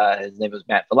together. His name was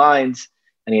Matt Valines,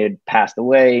 and he had passed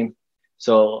away.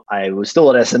 So I was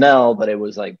still at SNL, but it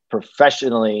was like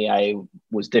professionally, I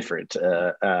was different.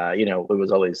 It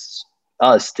was always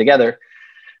us together.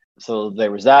 So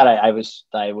there was that. I was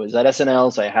at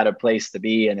SNL, so I had a place to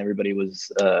be, and everybody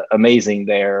was amazing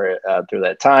there through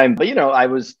that time. But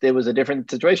it was a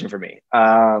different situation for me.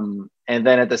 And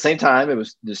then at the same time, it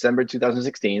was December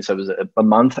 2016, so it was a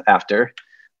month after.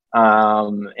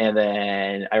 And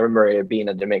then I remember being in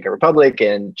the Dominican Republic,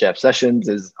 and Jeff Sessions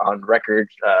is on record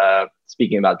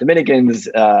speaking about Dominicans,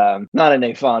 not in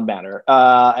a fond manner.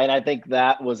 And I think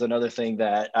that was another thing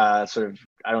that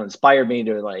inspired me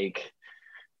to like.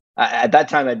 At that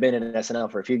time, I'd been in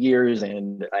SNL for a few years,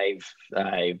 and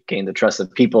I've gained the trust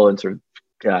of people and sort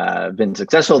of been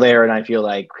successful there. And I feel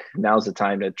like now's the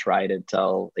time to try to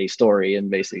tell a story and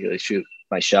basically shoot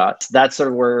my shot. That's sort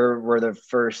of where the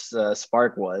first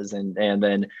spark was. And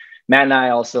then Matt and I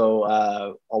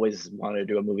also always wanted to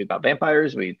do a movie about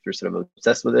vampires. We were sort of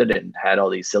obsessed with it and had all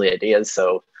these silly ideas.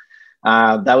 So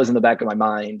that was in the back of my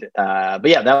mind. But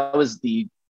yeah, that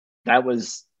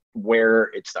was where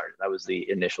it started. That was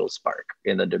the initial spark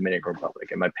in the Dominican Republic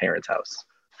in my parents' house.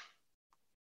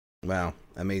 Wow,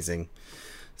 amazing.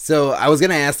 So I was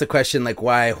going to ask the question, like,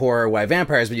 why horror, why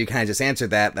vampires, but you kind of just answered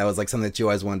that. That was like something that you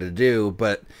always wanted to do.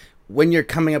 But when you're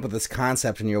coming up with this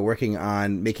concept and you're working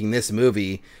on making this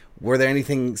movie, were there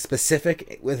anything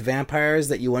specific with vampires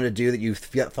that you wanted to do that you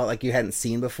felt like you hadn't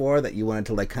seen before that you wanted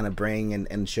to like kind of bring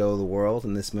and show the world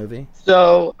in this movie?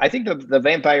 So I think the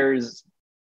vampires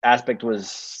aspect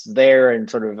was there, and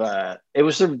sort of it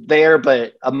was sort of there,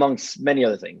 but amongst many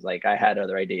other things. Like I had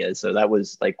other ideas, so that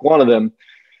was like one of them.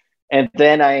 And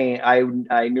then I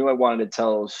knew I wanted to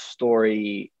tell a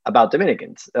story about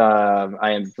Dominicans.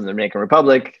 I am from the Dominican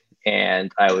Republic,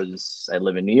 and I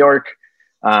live in New York.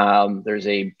 There's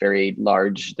a very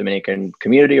large Dominican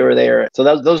community over there.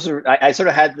 So those are I sort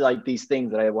of had like these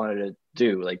things that I wanted to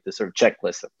do, like this sort of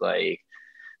checklist of like.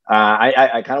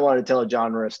 I kind of wanted to tell a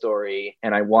genre story,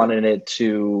 and I wanted it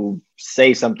to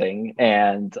say something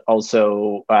and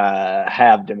also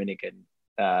have a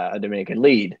Dominican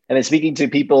lead. And then speaking to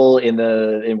people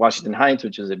in Washington Heights,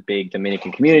 which is a big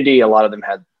Dominican community, a lot of them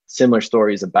had similar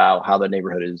stories about how the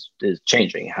neighborhood is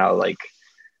changing, how like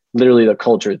literally the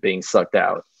culture is being sucked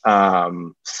out.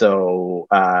 So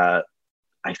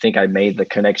I think I made the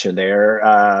connection there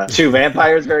to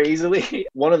vampires very easily.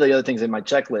 One of the other things in my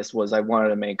checklist was I wanted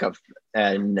to make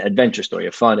an adventure story,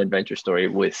 a fun adventure story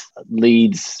with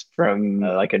leads from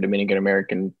like a Dominican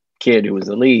American kid who was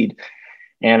the lead,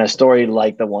 and a story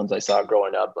like the ones I saw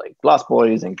growing up, like Lost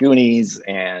Boys and Goonies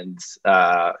and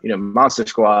Monster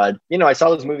Squad. I saw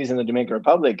those movies in the Dominican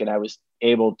Republic, and I was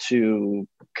able to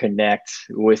connect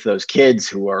with those kids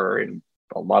who are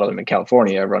a lot of them in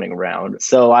California running around.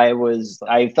 So I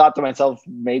thought to myself,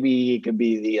 maybe it could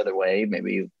be the other way.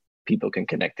 Maybe people can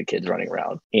connect the kids running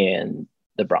around in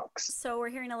the Bronx. So we're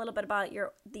hearing a little bit about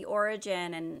the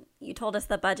origin, and you told us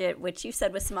the budget, which you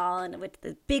said was small, and with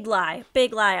the big lie,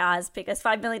 Oz, because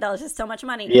 $5 million is so much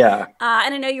money. Yeah.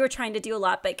 And I know you were trying to do a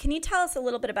lot, but can you tell us a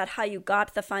little bit about how you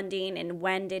got the funding, and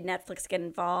when did Netflix get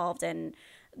involved, and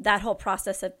that whole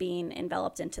process of being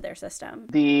enveloped into their system?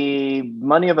 The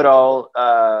money of it all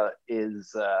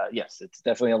is yes, it's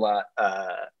definitely a lot.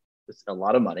 It's a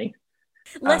lot of money.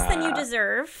 Less than you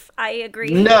deserve. I agree.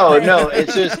 No,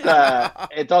 it's just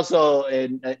it's also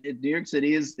in New York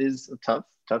City is tough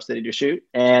tough city to shoot.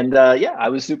 And yeah, I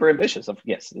was super ambitious.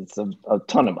 Yes, it's a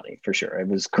ton of money for sure. It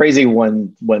was crazy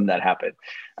when that happened.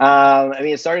 I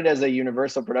mean, it started as a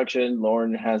Universal production.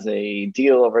 Lauren has a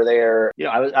deal over there. You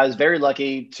know, I was very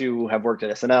lucky to have worked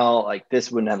at SNL. Like,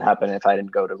 this wouldn't have happened if I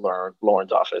didn't go to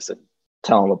Lauren's office and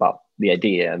tell him about the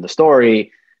idea and the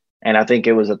story. And I think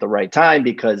it was at the right time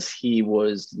because he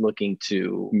was looking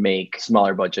to make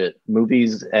smaller budget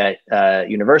movies at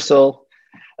Universal.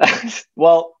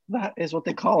 Well, that is what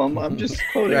they call them. I'm just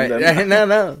quoting them.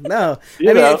 No.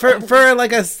 I mean, for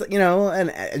like a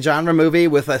a genre movie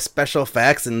with a special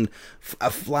effects and a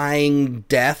flying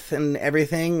death and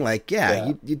everything, like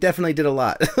you definitely did a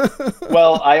lot.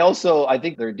 Well, I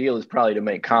think their deal is probably to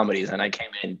make comedies, and I came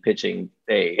in pitching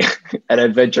an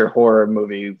adventure horror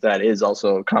movie that is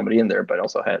also a comedy in there, but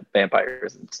also had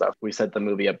vampires and stuff. We set the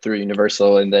movie up through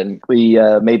Universal, and then we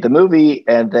made the movie,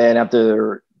 and then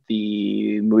after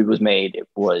the movie was made, it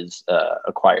was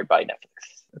acquired by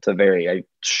Netflix. I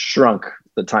shrunk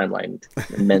the timeline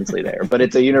immensely there, but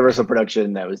it's a Universal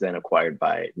production that was then acquired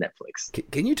by Netflix.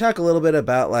 Can you talk a little bit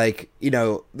about, like,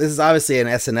 this is obviously an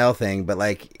SNL thing, but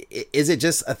like, is it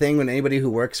just a thing when anybody who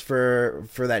works for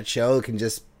that show can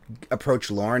just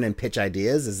approach Lauren and pitch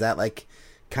ideas? Is that like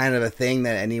kind of a thing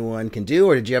that anyone can do,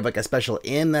 or did you have like a special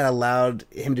in that allowed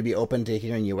him to be open to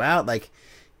hearing you out? Like,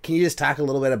 can you just talk a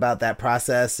little bit about that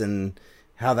process and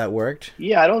how that worked?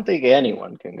 Yeah, I don't think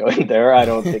anyone can go in there. I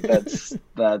don't think no.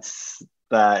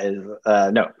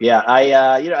 Yeah,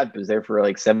 I was there for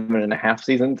like 7.5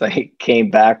 seasons. I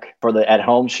came back for the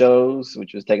at-home shows,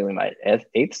 which was technically my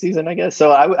 8th season, I guess.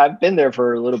 So I've been there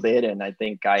for a little bit, and I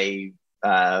think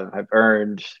I've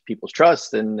earned people's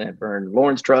trust and I've earned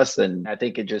Lauren's trust, and I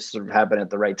think it just sort of happened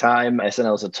at the right time.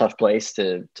 SNL is a tough place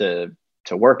to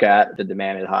work at. The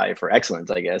demand is high for excellence,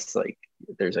 I guess. Like,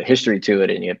 there's a history to it,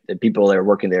 and the people that are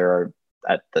working there are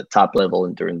at the top level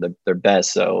and doing their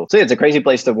best. So yeah, it's a crazy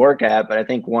place to work at. But I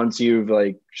think once you've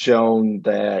like shown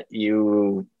that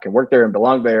you can work there and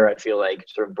belong there, I feel like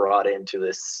sort of brought into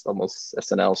this almost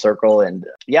SNL circle. And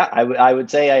yeah, I would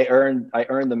say I earned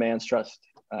the man's trust,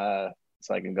 so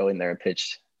I can go in there and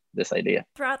pitch this idea.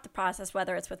 Throughout the process,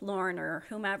 whether it's with Lauren or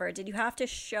whomever, did you have to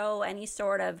show any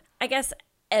sort of, I guess,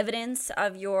 evidence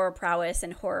of your prowess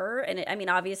in horror? And I mean,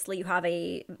 obviously you have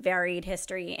a varied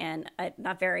history and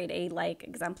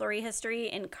exemplary history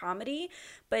in comedy,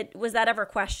 but was that ever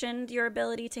questioned, your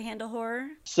ability to handle horror?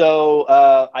 So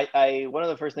I one of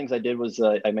the first things I did was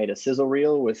I made a sizzle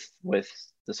reel with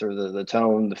the sort of the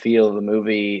tone, the feel of the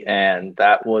movie, and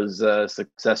that was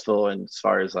successful. And as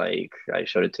far as like, I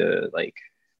showed it to like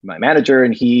my manager,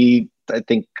 and I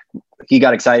think he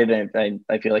got excited, and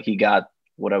I feel like he got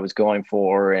what I was going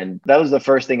for. And that was the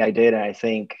first thing I did. And I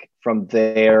think from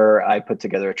there, I put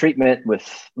together a treatment with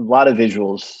a lot of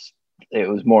visuals. It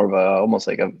was more of almost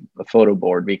like a photo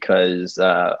board, because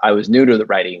I was new to the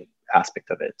writing aspect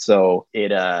of it. So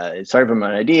it started from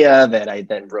an idea that I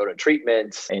then wrote a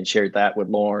treatment and shared that with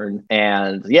Lauren.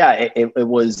 And yeah, it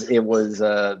was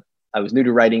I was new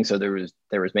to writing, so there was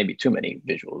maybe too many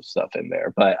visual stuff in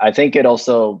there. But I think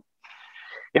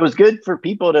it was good for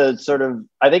people to sort of,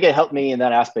 I think it helped me in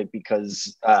that aspect,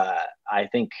 because I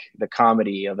think the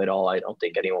comedy of it all, I don't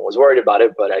think anyone was worried about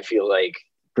it, but I feel like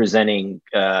presenting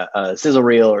a sizzle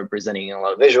reel or presenting a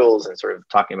lot of visuals and sort of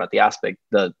talking about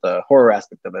the horror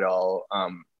aspect of it all,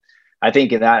 I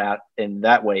think in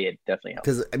that way, it definitely helps.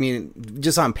 Because I mean,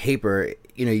 just on paper,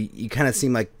 you kind of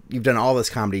seem like you've done all this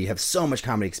comedy. You have so much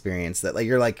comedy experience that like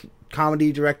you're like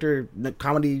comedy director,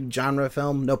 comedy genre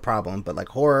film, no problem. But like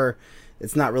horror,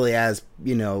 it's not really as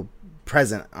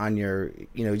present on your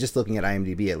just looking at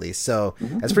IMDb at least. So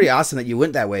that's pretty awesome that you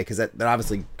went that way, because that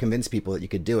obviously convinced people that you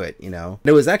could do it. And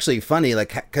it was actually funny,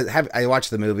 like, because I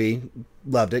watched the movie,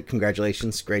 loved it,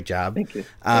 congratulations, great job. Thank you.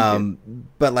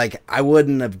 But like, I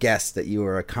wouldn't have guessed that you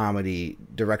were a comedy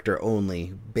director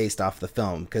only based off the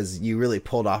film, because you really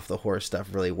pulled off the horror stuff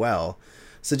really well.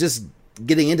 So just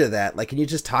getting into that, like, can you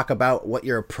just talk about what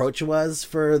your approach was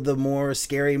for the more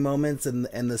scary moments and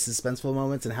the suspenseful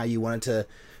moments, and how you wanted to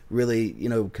really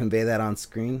convey that on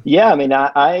screen? Yeah, I mean,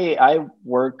 I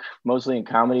work mostly in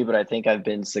comedy, but I think I've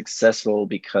been successful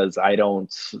because I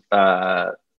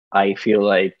feel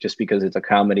like just because it's a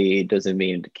comedy doesn't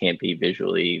mean it can't be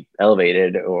visually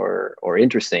elevated or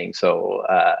interesting. So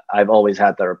I've always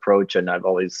had that approach, and I've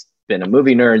always been a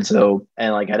movie nerd. So,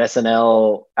 and like at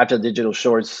SNL, after the digital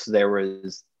shorts, there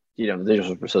was, the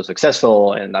digital were so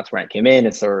successful, and that's where I came in.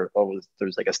 And so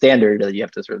there's like a standard that you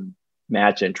have to sort of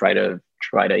match and try to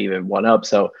even one up.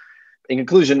 So in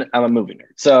conclusion, I'm a movie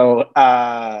nerd. So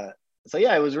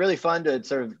yeah, it was really fun to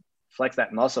sort of flex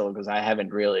that muscle because I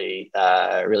haven't really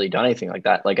done anything like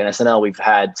that. Like in SNL, we've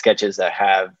had sketches that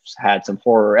have had some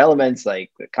horror elements,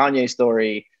 like the Kanye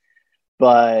story,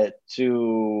 but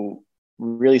to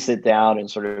really sit down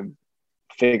and sort of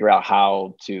figure out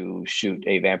how to shoot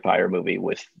a vampire movie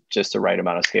with just the right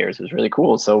amount of scares is really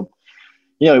cool. So,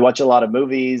 we watch a lot of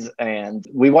movies, and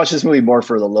we watch this movie more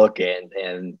for the look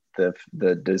and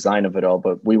the design of it all.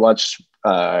 But we watch,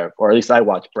 or at least I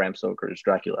watch Bram Stoker's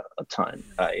Dracula a ton.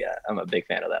 I'm a big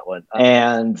fan of that one.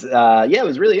 And it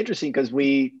was really interesting because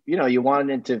you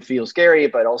wanted it to feel scary,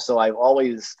 but also I've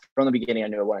always, from the beginning, I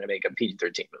knew I wanted to make a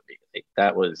PG-13 movie.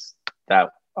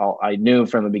 I knew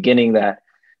from the beginning that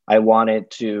I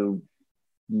wanted to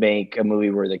make a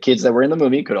movie where the kids that were in the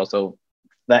movie could also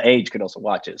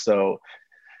watch it. So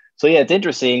yeah, it's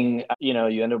interesting.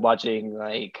 You end up watching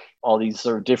like all these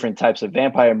sort of different types of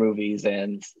vampire movies,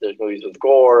 and there's movies with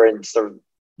gore, and sort of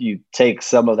you take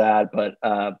some of that, but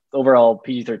overall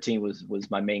PG-13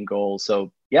 was my main goal.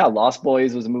 So yeah, Lost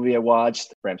Boys was a movie I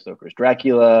watched. Bram Stoker's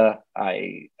Dracula.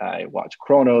 I watched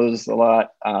Chronos a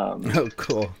lot. Oh,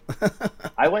 cool.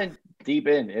 I went deep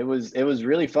in. It was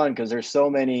really fun because there's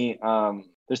so many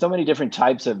different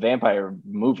types of vampire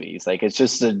movies. Like it's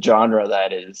just a genre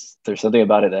there's something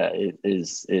about it that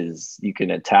is you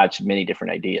can attach many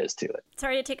different ideas to it.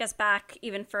 Sorry to take us back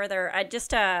even further. I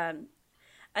just a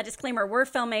disclaimer: we're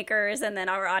filmmakers, and then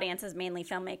our audience is mainly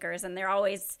filmmakers, and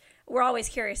we're always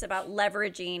curious about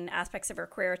leveraging aspects of our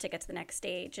career to get to the next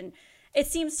stage. And it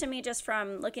seems to me, just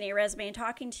from looking at your resume and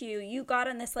talking to you, you got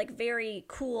on this like very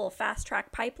cool fast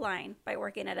track pipeline by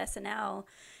working at SNL.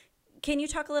 Can you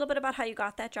talk a little bit about how you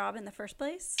got that job in the first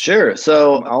place? Sure.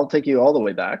 So I'll take you all the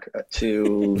way back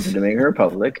to the Dominican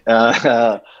Republic.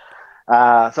 So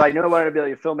I knew I wanted to be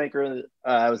like a filmmaker.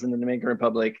 I was in the Dominican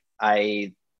Republic.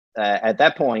 At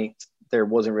that point, there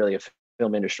wasn't really a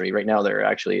film industry. Right now, there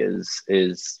actually is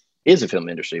a film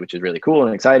industry, which is really cool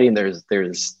and exciting. There's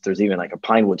even like a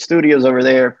Pinewood Studios over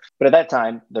there, but at that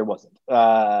time there wasn't.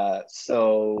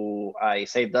 So I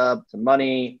saved up some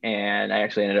money, and I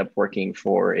actually ended up working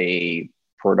for a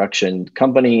production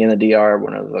company in the DR,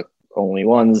 one of the only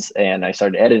ones, and I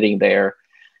started editing there.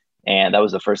 And that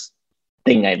was the first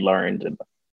thing I learned about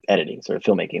editing, sort of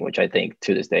filmmaking, which I think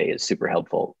to this day is super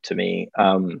helpful to me.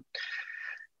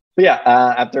 But yeah,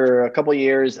 after a couple of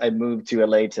years, I moved to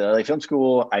LA to LA Film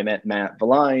School. I met Matt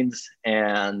Valines,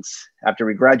 and after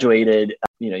we graduated,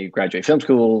 you graduate film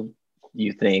school,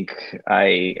 you think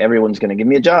everyone's going to give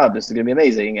me a job. This is going to be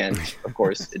amazing, and of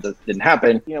course, it didn't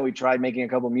happen. We tried making a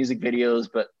couple of music videos,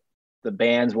 but the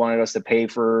bands wanted us to pay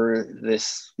for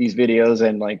these videos,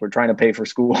 and like we're trying to pay for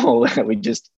school that we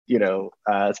just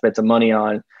spent some money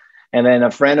on. And then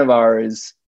a friend of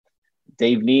ours,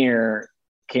 Dave Neer,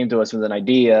 came to us with an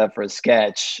idea for a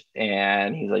sketch,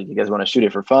 and he's like, "You guys want to shoot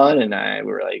it for fun?" And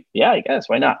we were like, "Yeah, I guess,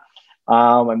 why not?"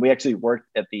 And we actually worked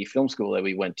at the film school that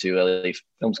we went to, LA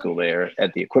Film School, there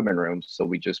at the equipment room. So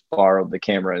we just borrowed the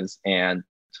cameras and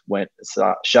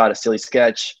shot a silly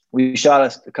sketch. We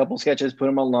shot a couple sketches, put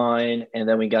them online, and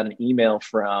then we got an email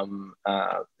from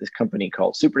this company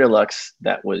called Super Deluxe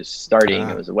that was starting.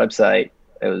 It was a website.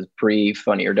 It was pre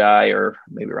Funny or Die, or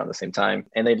maybe around the same time.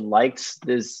 And they liked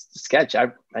this sketch.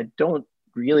 I don't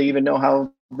really even know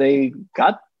how they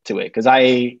got to it, because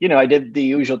I did the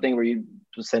usual thing where you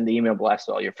just send the email blast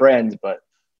to all your friends, but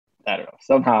I don't know,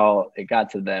 somehow it got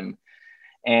to them.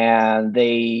 And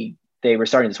they were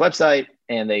starting this website,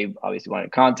 and they obviously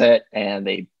wanted content, and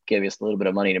they gave us a little bit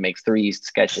of money to make 3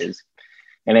 sketches.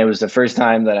 And it was the first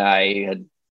time that I had,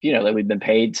 that we'd been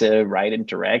paid to write and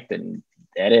direct and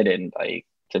edit and like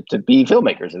to be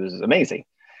filmmakers. It was amazing.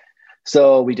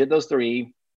 So we did those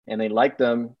 3, and they liked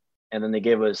them, and then they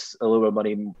gave us a little bit of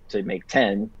money to make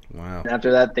 10. Wow. And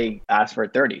after that, they asked for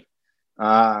 30.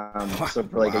 So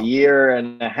for like a year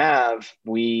and a half,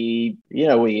 we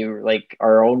were like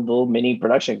our own little mini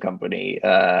production company.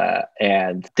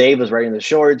 And Dave was writing the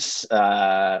shorts.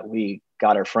 We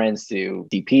got our friends to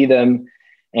DP them.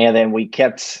 And then we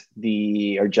kept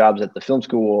our jobs at the film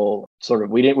school. Sort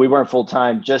of, we weren't full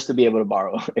time, just to be able to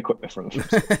borrow equipment from them,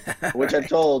 which I've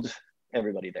told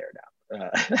everybody there now.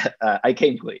 I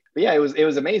came clean, but yeah, it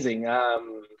was amazing.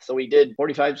 So we did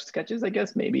 45 sketches, I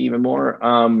guess, maybe even more.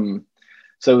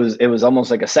 So it was almost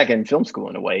like a second film school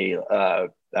in a way.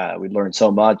 We learned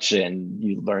so much, and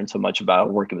you learn so much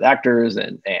about working with actors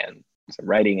and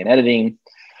writing and editing.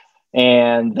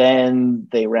 And then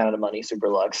they ran out of money, Super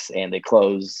Lux, and they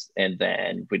closed, and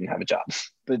then we didn't have a job.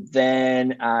 But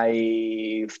then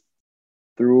I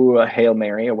threw a Hail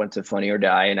Mary. I went to Funny or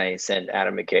Die, and I sent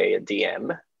Adam McKay a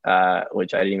DM,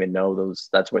 which I didn't even know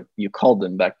that's what you called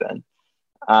them back then.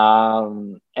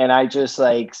 And I just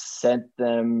like sent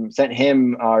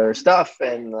him our stuff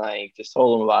and like just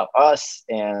told him about us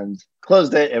and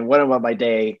closed it and went about my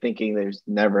day thinking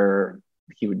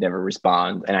he would never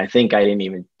respond. And I think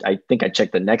I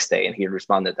checked the next day and he had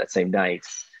responded that same night.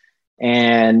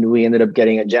 And we ended up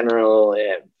getting a general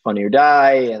at Funny or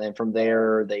Die. And then from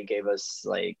there, they gave us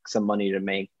like some money to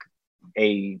make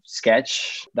a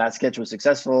sketch. That sketch was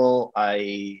successful.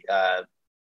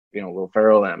 Will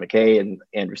Ferrell and McKay and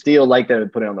Andrew Steele liked it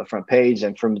and put it on the front page.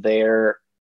 And from there,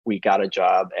 we got a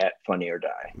job at Funny or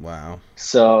Die. Wow.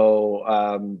 So,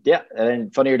 and then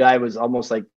Funny or Die was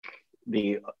almost like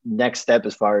the next step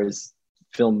as far as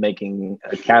filmmaking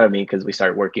academy, because we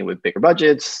started working with bigger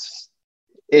budgets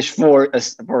ish for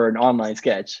an online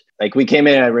sketch. Like we came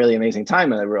in at a really amazing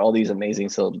time and there were all these amazing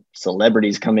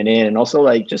celebrities coming in and also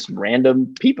like just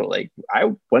random people. Like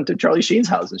I went to Charlie Sheen's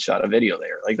house and shot a video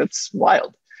there. Like that's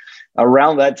wild.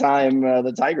 Around that time,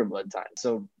 the Tiger Blood time.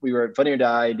 So we were at Funny or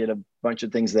Die, did a bunch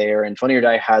of things there, and Funny or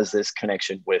Die has this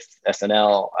connection with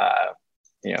SNL.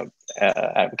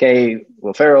 McKay,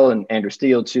 Will Ferrell, and Andrew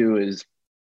Steele too is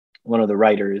one of the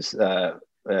writers.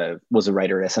 Was a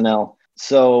writer at SNL.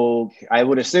 So I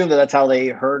would assume that's how they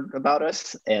heard about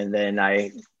us. And then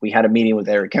we had a meeting with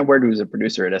Eric Kentward, who's a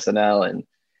producer at SNL,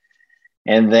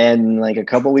 and then like a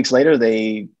couple of weeks later,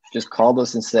 they just called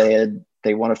us and said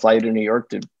they want to fly you to New York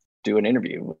to do an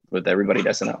interview with everybody at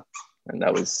SNL. And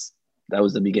that was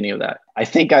the beginning of that. I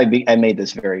think I made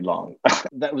this very long.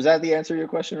 Was that the answer to your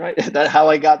question, right? That how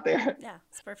I got there? Yeah,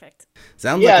 it's perfect.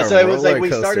 Sounds like so it was like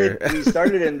we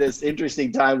started in this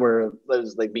interesting time where it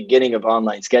was like beginning of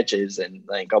online sketches and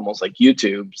like almost like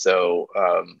YouTube. So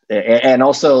and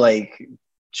also like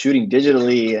shooting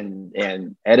digitally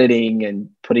and editing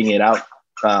and putting it out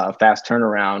fast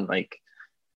turnaround. Like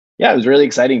it was really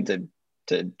exciting to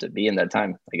be in that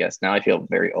time, I guess. Now I feel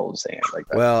very old saying it like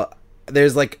that. Well,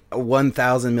 there's like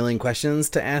 1,000 million questions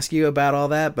to ask you about all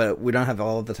that, but we don't have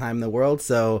all of the time in the world.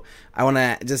 So I want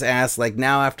to just ask, like,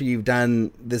 now after you've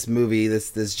done this movie,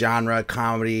 this genre,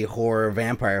 comedy, horror,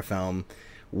 vampire film,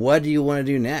 what do you want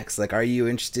to do next? Like, are you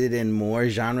interested in more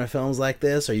genre films like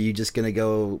this? Or are you just going to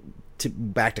go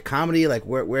back to comedy? Like,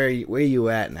 where are you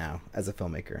at now as a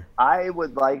filmmaker? I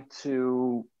would like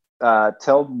to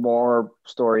tell more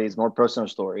stories, more personal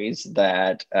stories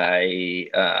that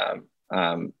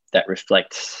that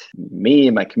reflect me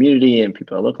and my community and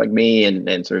people that look like me,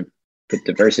 and sort of put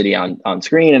diversity on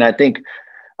screen. And I think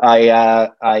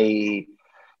I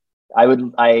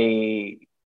would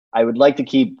like to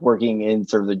keep working in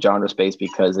sort of the genre space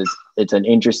because it's an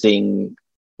interesting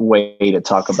way to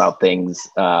talk about things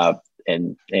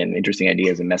and interesting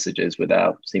ideas and messages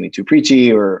without seeming too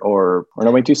preachy or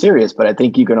not way too serious. But I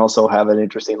think you can also have an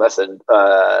interesting lesson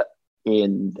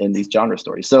in these genre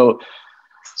stories. So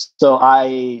it's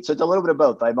a little bit of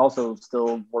both. I'm also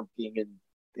still working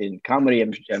in comedy.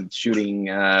 I'm shooting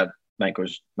Michael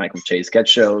Che's sketch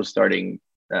show starting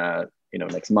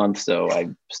next month. So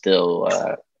I'm still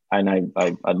I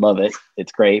love it.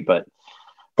 It's great, but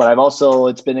I've also,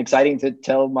 it's been exciting to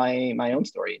tell my own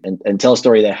story and tell a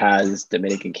story that has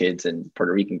Dominican kids and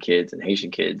Puerto Rican kids and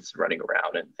Haitian kids running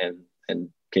around and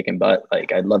kicking butt.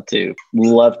 Like I'd love to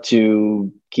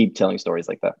keep telling stories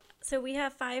like that. So we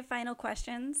have 5 final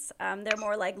questions. They're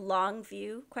more like long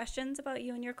view questions about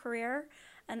you and your career.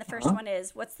 And the first one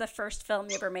is, what's the first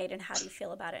film you ever made and how do you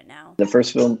feel about it now? The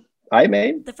first film I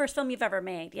made? The first film you've ever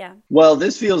made, yeah. Well,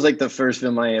 this feels like the first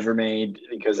film I ever made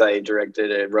because I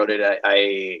directed it, wrote it.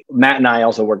 Matt and I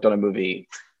also worked on a movie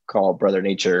called Brother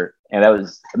Nature, and that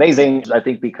was amazing. I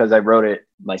think because I wrote it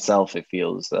myself, it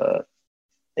feels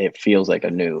like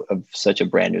such a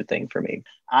brand new thing for me.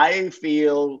 I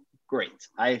feel great.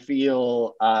 I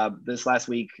feel this last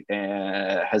week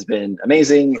has been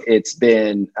amazing. It's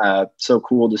been so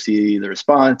cool to see the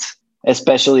response,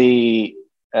 especially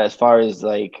as far as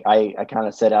like I kind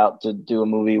of set out to do a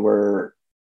movie where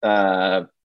the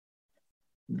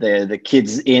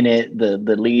kids in it, the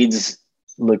leads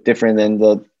look different than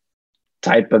the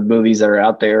type of movies that are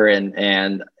out there,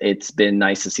 and it's been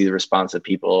nice to see the response of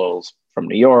people from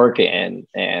New York and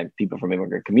people from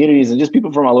immigrant communities and just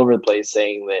people from all over the place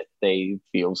saying that they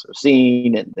feel so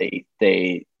seen and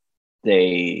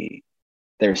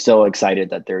they're so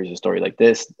excited that there's a story like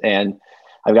this. And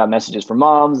I've got messages from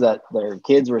moms that their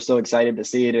kids were so excited to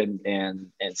see it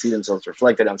and see themselves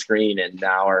reflected on screen and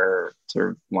now are sort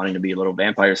of wanting to be little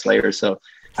vampire slayers. So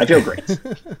I feel great.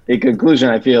 In conclusion,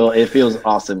 I feel it feels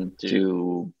awesome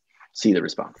to see the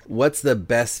response. What's the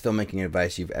best filmmaking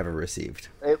advice you've ever received?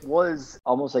 It was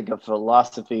almost like a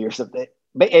philosophy or something.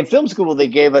 In film school, they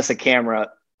gave us a camera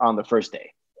on the first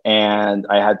day. and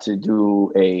I had to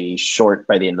do a short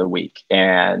by the end of the week.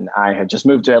 And I had just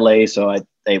moved to LA, so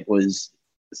it was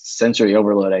sensory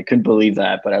overload. I couldn't believe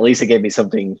that, but at least it gave me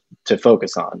something to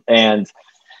focus on. And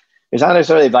it's not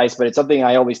necessarily advice, but it's something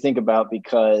I always think about,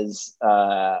 because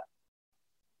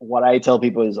what I tell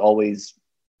people is always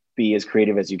be as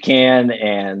creative as you can.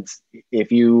 And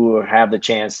if you have the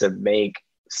chance to make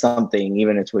something,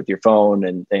 even if it's with your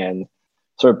phone, and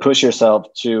sort of push yourself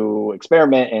to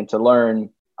experiment and to learn,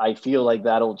 I feel like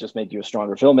that'll just make you a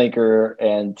stronger filmmaker.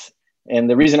 And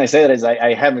the reason I say that is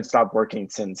I haven't stopped working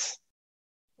since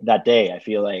that day. I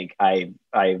feel like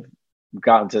I've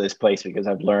gotten to this place because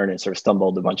I've learned and sort of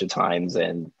stumbled a bunch of times,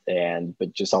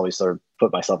 but just always sort of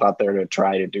put myself out there to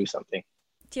try to do something.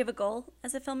 Do you have a goal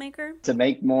as a filmmaker? To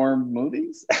make more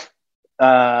movies.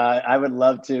 I would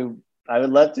love to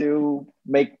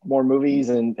make more movies,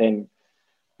 and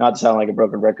not to sound like a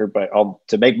broken record, but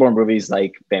to make more movies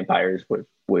like vampires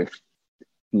with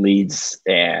leads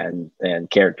and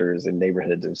characters and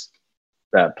neighborhoods,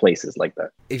 places like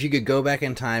that. If you could go back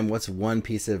in time, what's one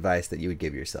piece of advice that you would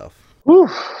give yourself?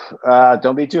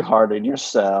 Don't be too hard on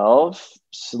yourself.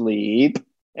 Sleep.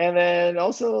 And then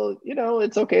also,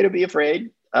 it's okay to be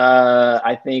afraid.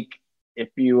 I think if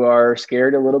you are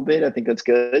scared a little bit, I think that's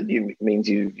good. It means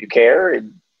you care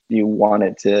and you want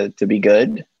it to be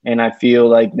good. And I feel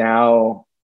like nowadays,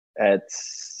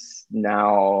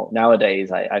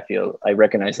 I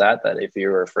recognize that if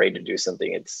you're afraid to do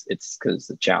something, it's because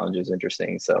the challenge is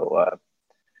interesting. So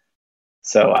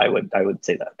I would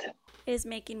say that. Is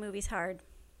making movies hard?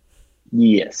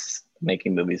 Yes,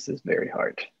 making movies is very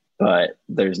hard, but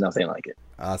there's nothing like it.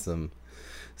 Awesome.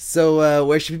 So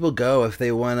where should people go if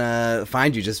they want to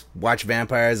find you? Just watch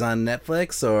vampires on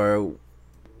Netflix, or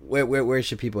where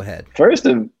should people head? First,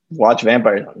 watch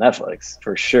vampires on Netflix,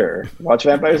 for sure. Watch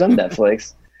vampires on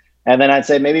Netflix. And then I'd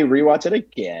say maybe rewatch it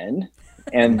again.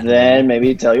 And then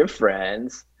maybe tell your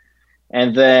friends.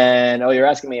 And then, you're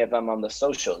asking me if I'm on the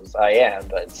socials. I am,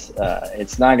 but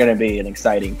it's not going to be an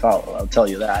exciting follow. I'll tell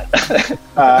you that.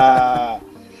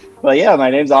 But yeah, my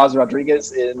name's Oz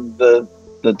Rodriguez in the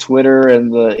Twitter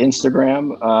and the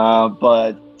Instagram.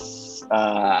 But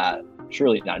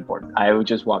surely not important. I would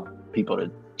just want people to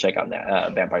check out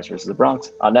Vampires vs. the Bronx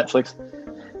on Netflix.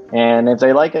 And if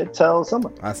they like it, tell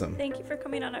someone. Awesome. Thank you for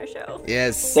coming on our show.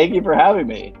 Yes. Thank you for having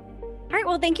me. All right,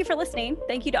 well, thank you for listening.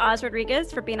 Thank you to Oz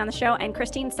Rodriguez for being on the show, and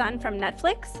Christine Sun from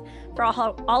Netflix for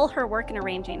all her work in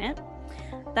arranging it.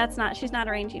 She's not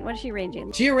arranging. What is she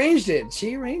arranging? She arranged it.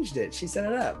 She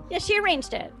set it up. Yeah, she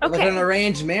arranged it. Okay. Like an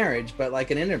arranged marriage, but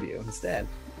like an interview instead.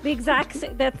 That's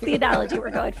the analogy we're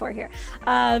going for here.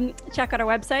 Check out our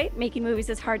website,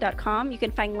 makingmoviesishard.com. You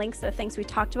can find links to the things we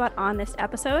talked about on this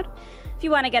episode. If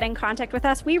you want to get in contact with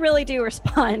us, we really do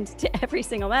respond to every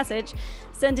single message.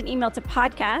 Send an email to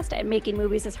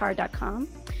podcast@makingmoviesishard.com.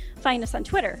 Find us on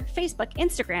Twitter, Facebook,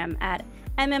 Instagram at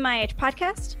MMIH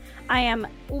Podcast. I am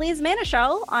Liz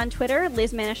Manischal on Twitter,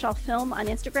 Liz Manischal Film on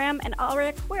Instagram, and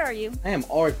Alrik, where are you? I am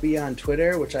Alrik B on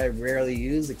Twitter, which I rarely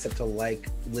use except to like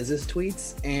Liz's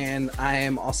tweets, and I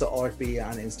am also Alrik B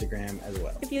on Instagram as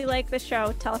well. If you like this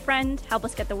show, tell a friend, help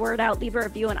us get the word out, leave a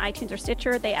review on iTunes or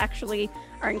Stitcher. They actually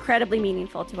are incredibly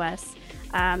meaningful to us.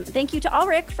 Thank you to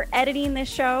Alrik for editing this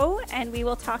show, and we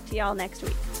will talk to y'all next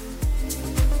week.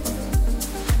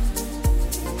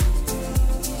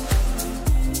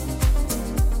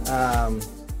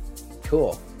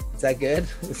 Cool. Is that good?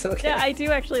 It's okay. Yeah, I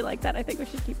do actually like that. I think we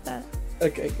should keep that.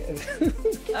 Okay, good.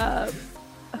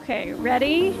 Okay,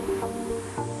 ready?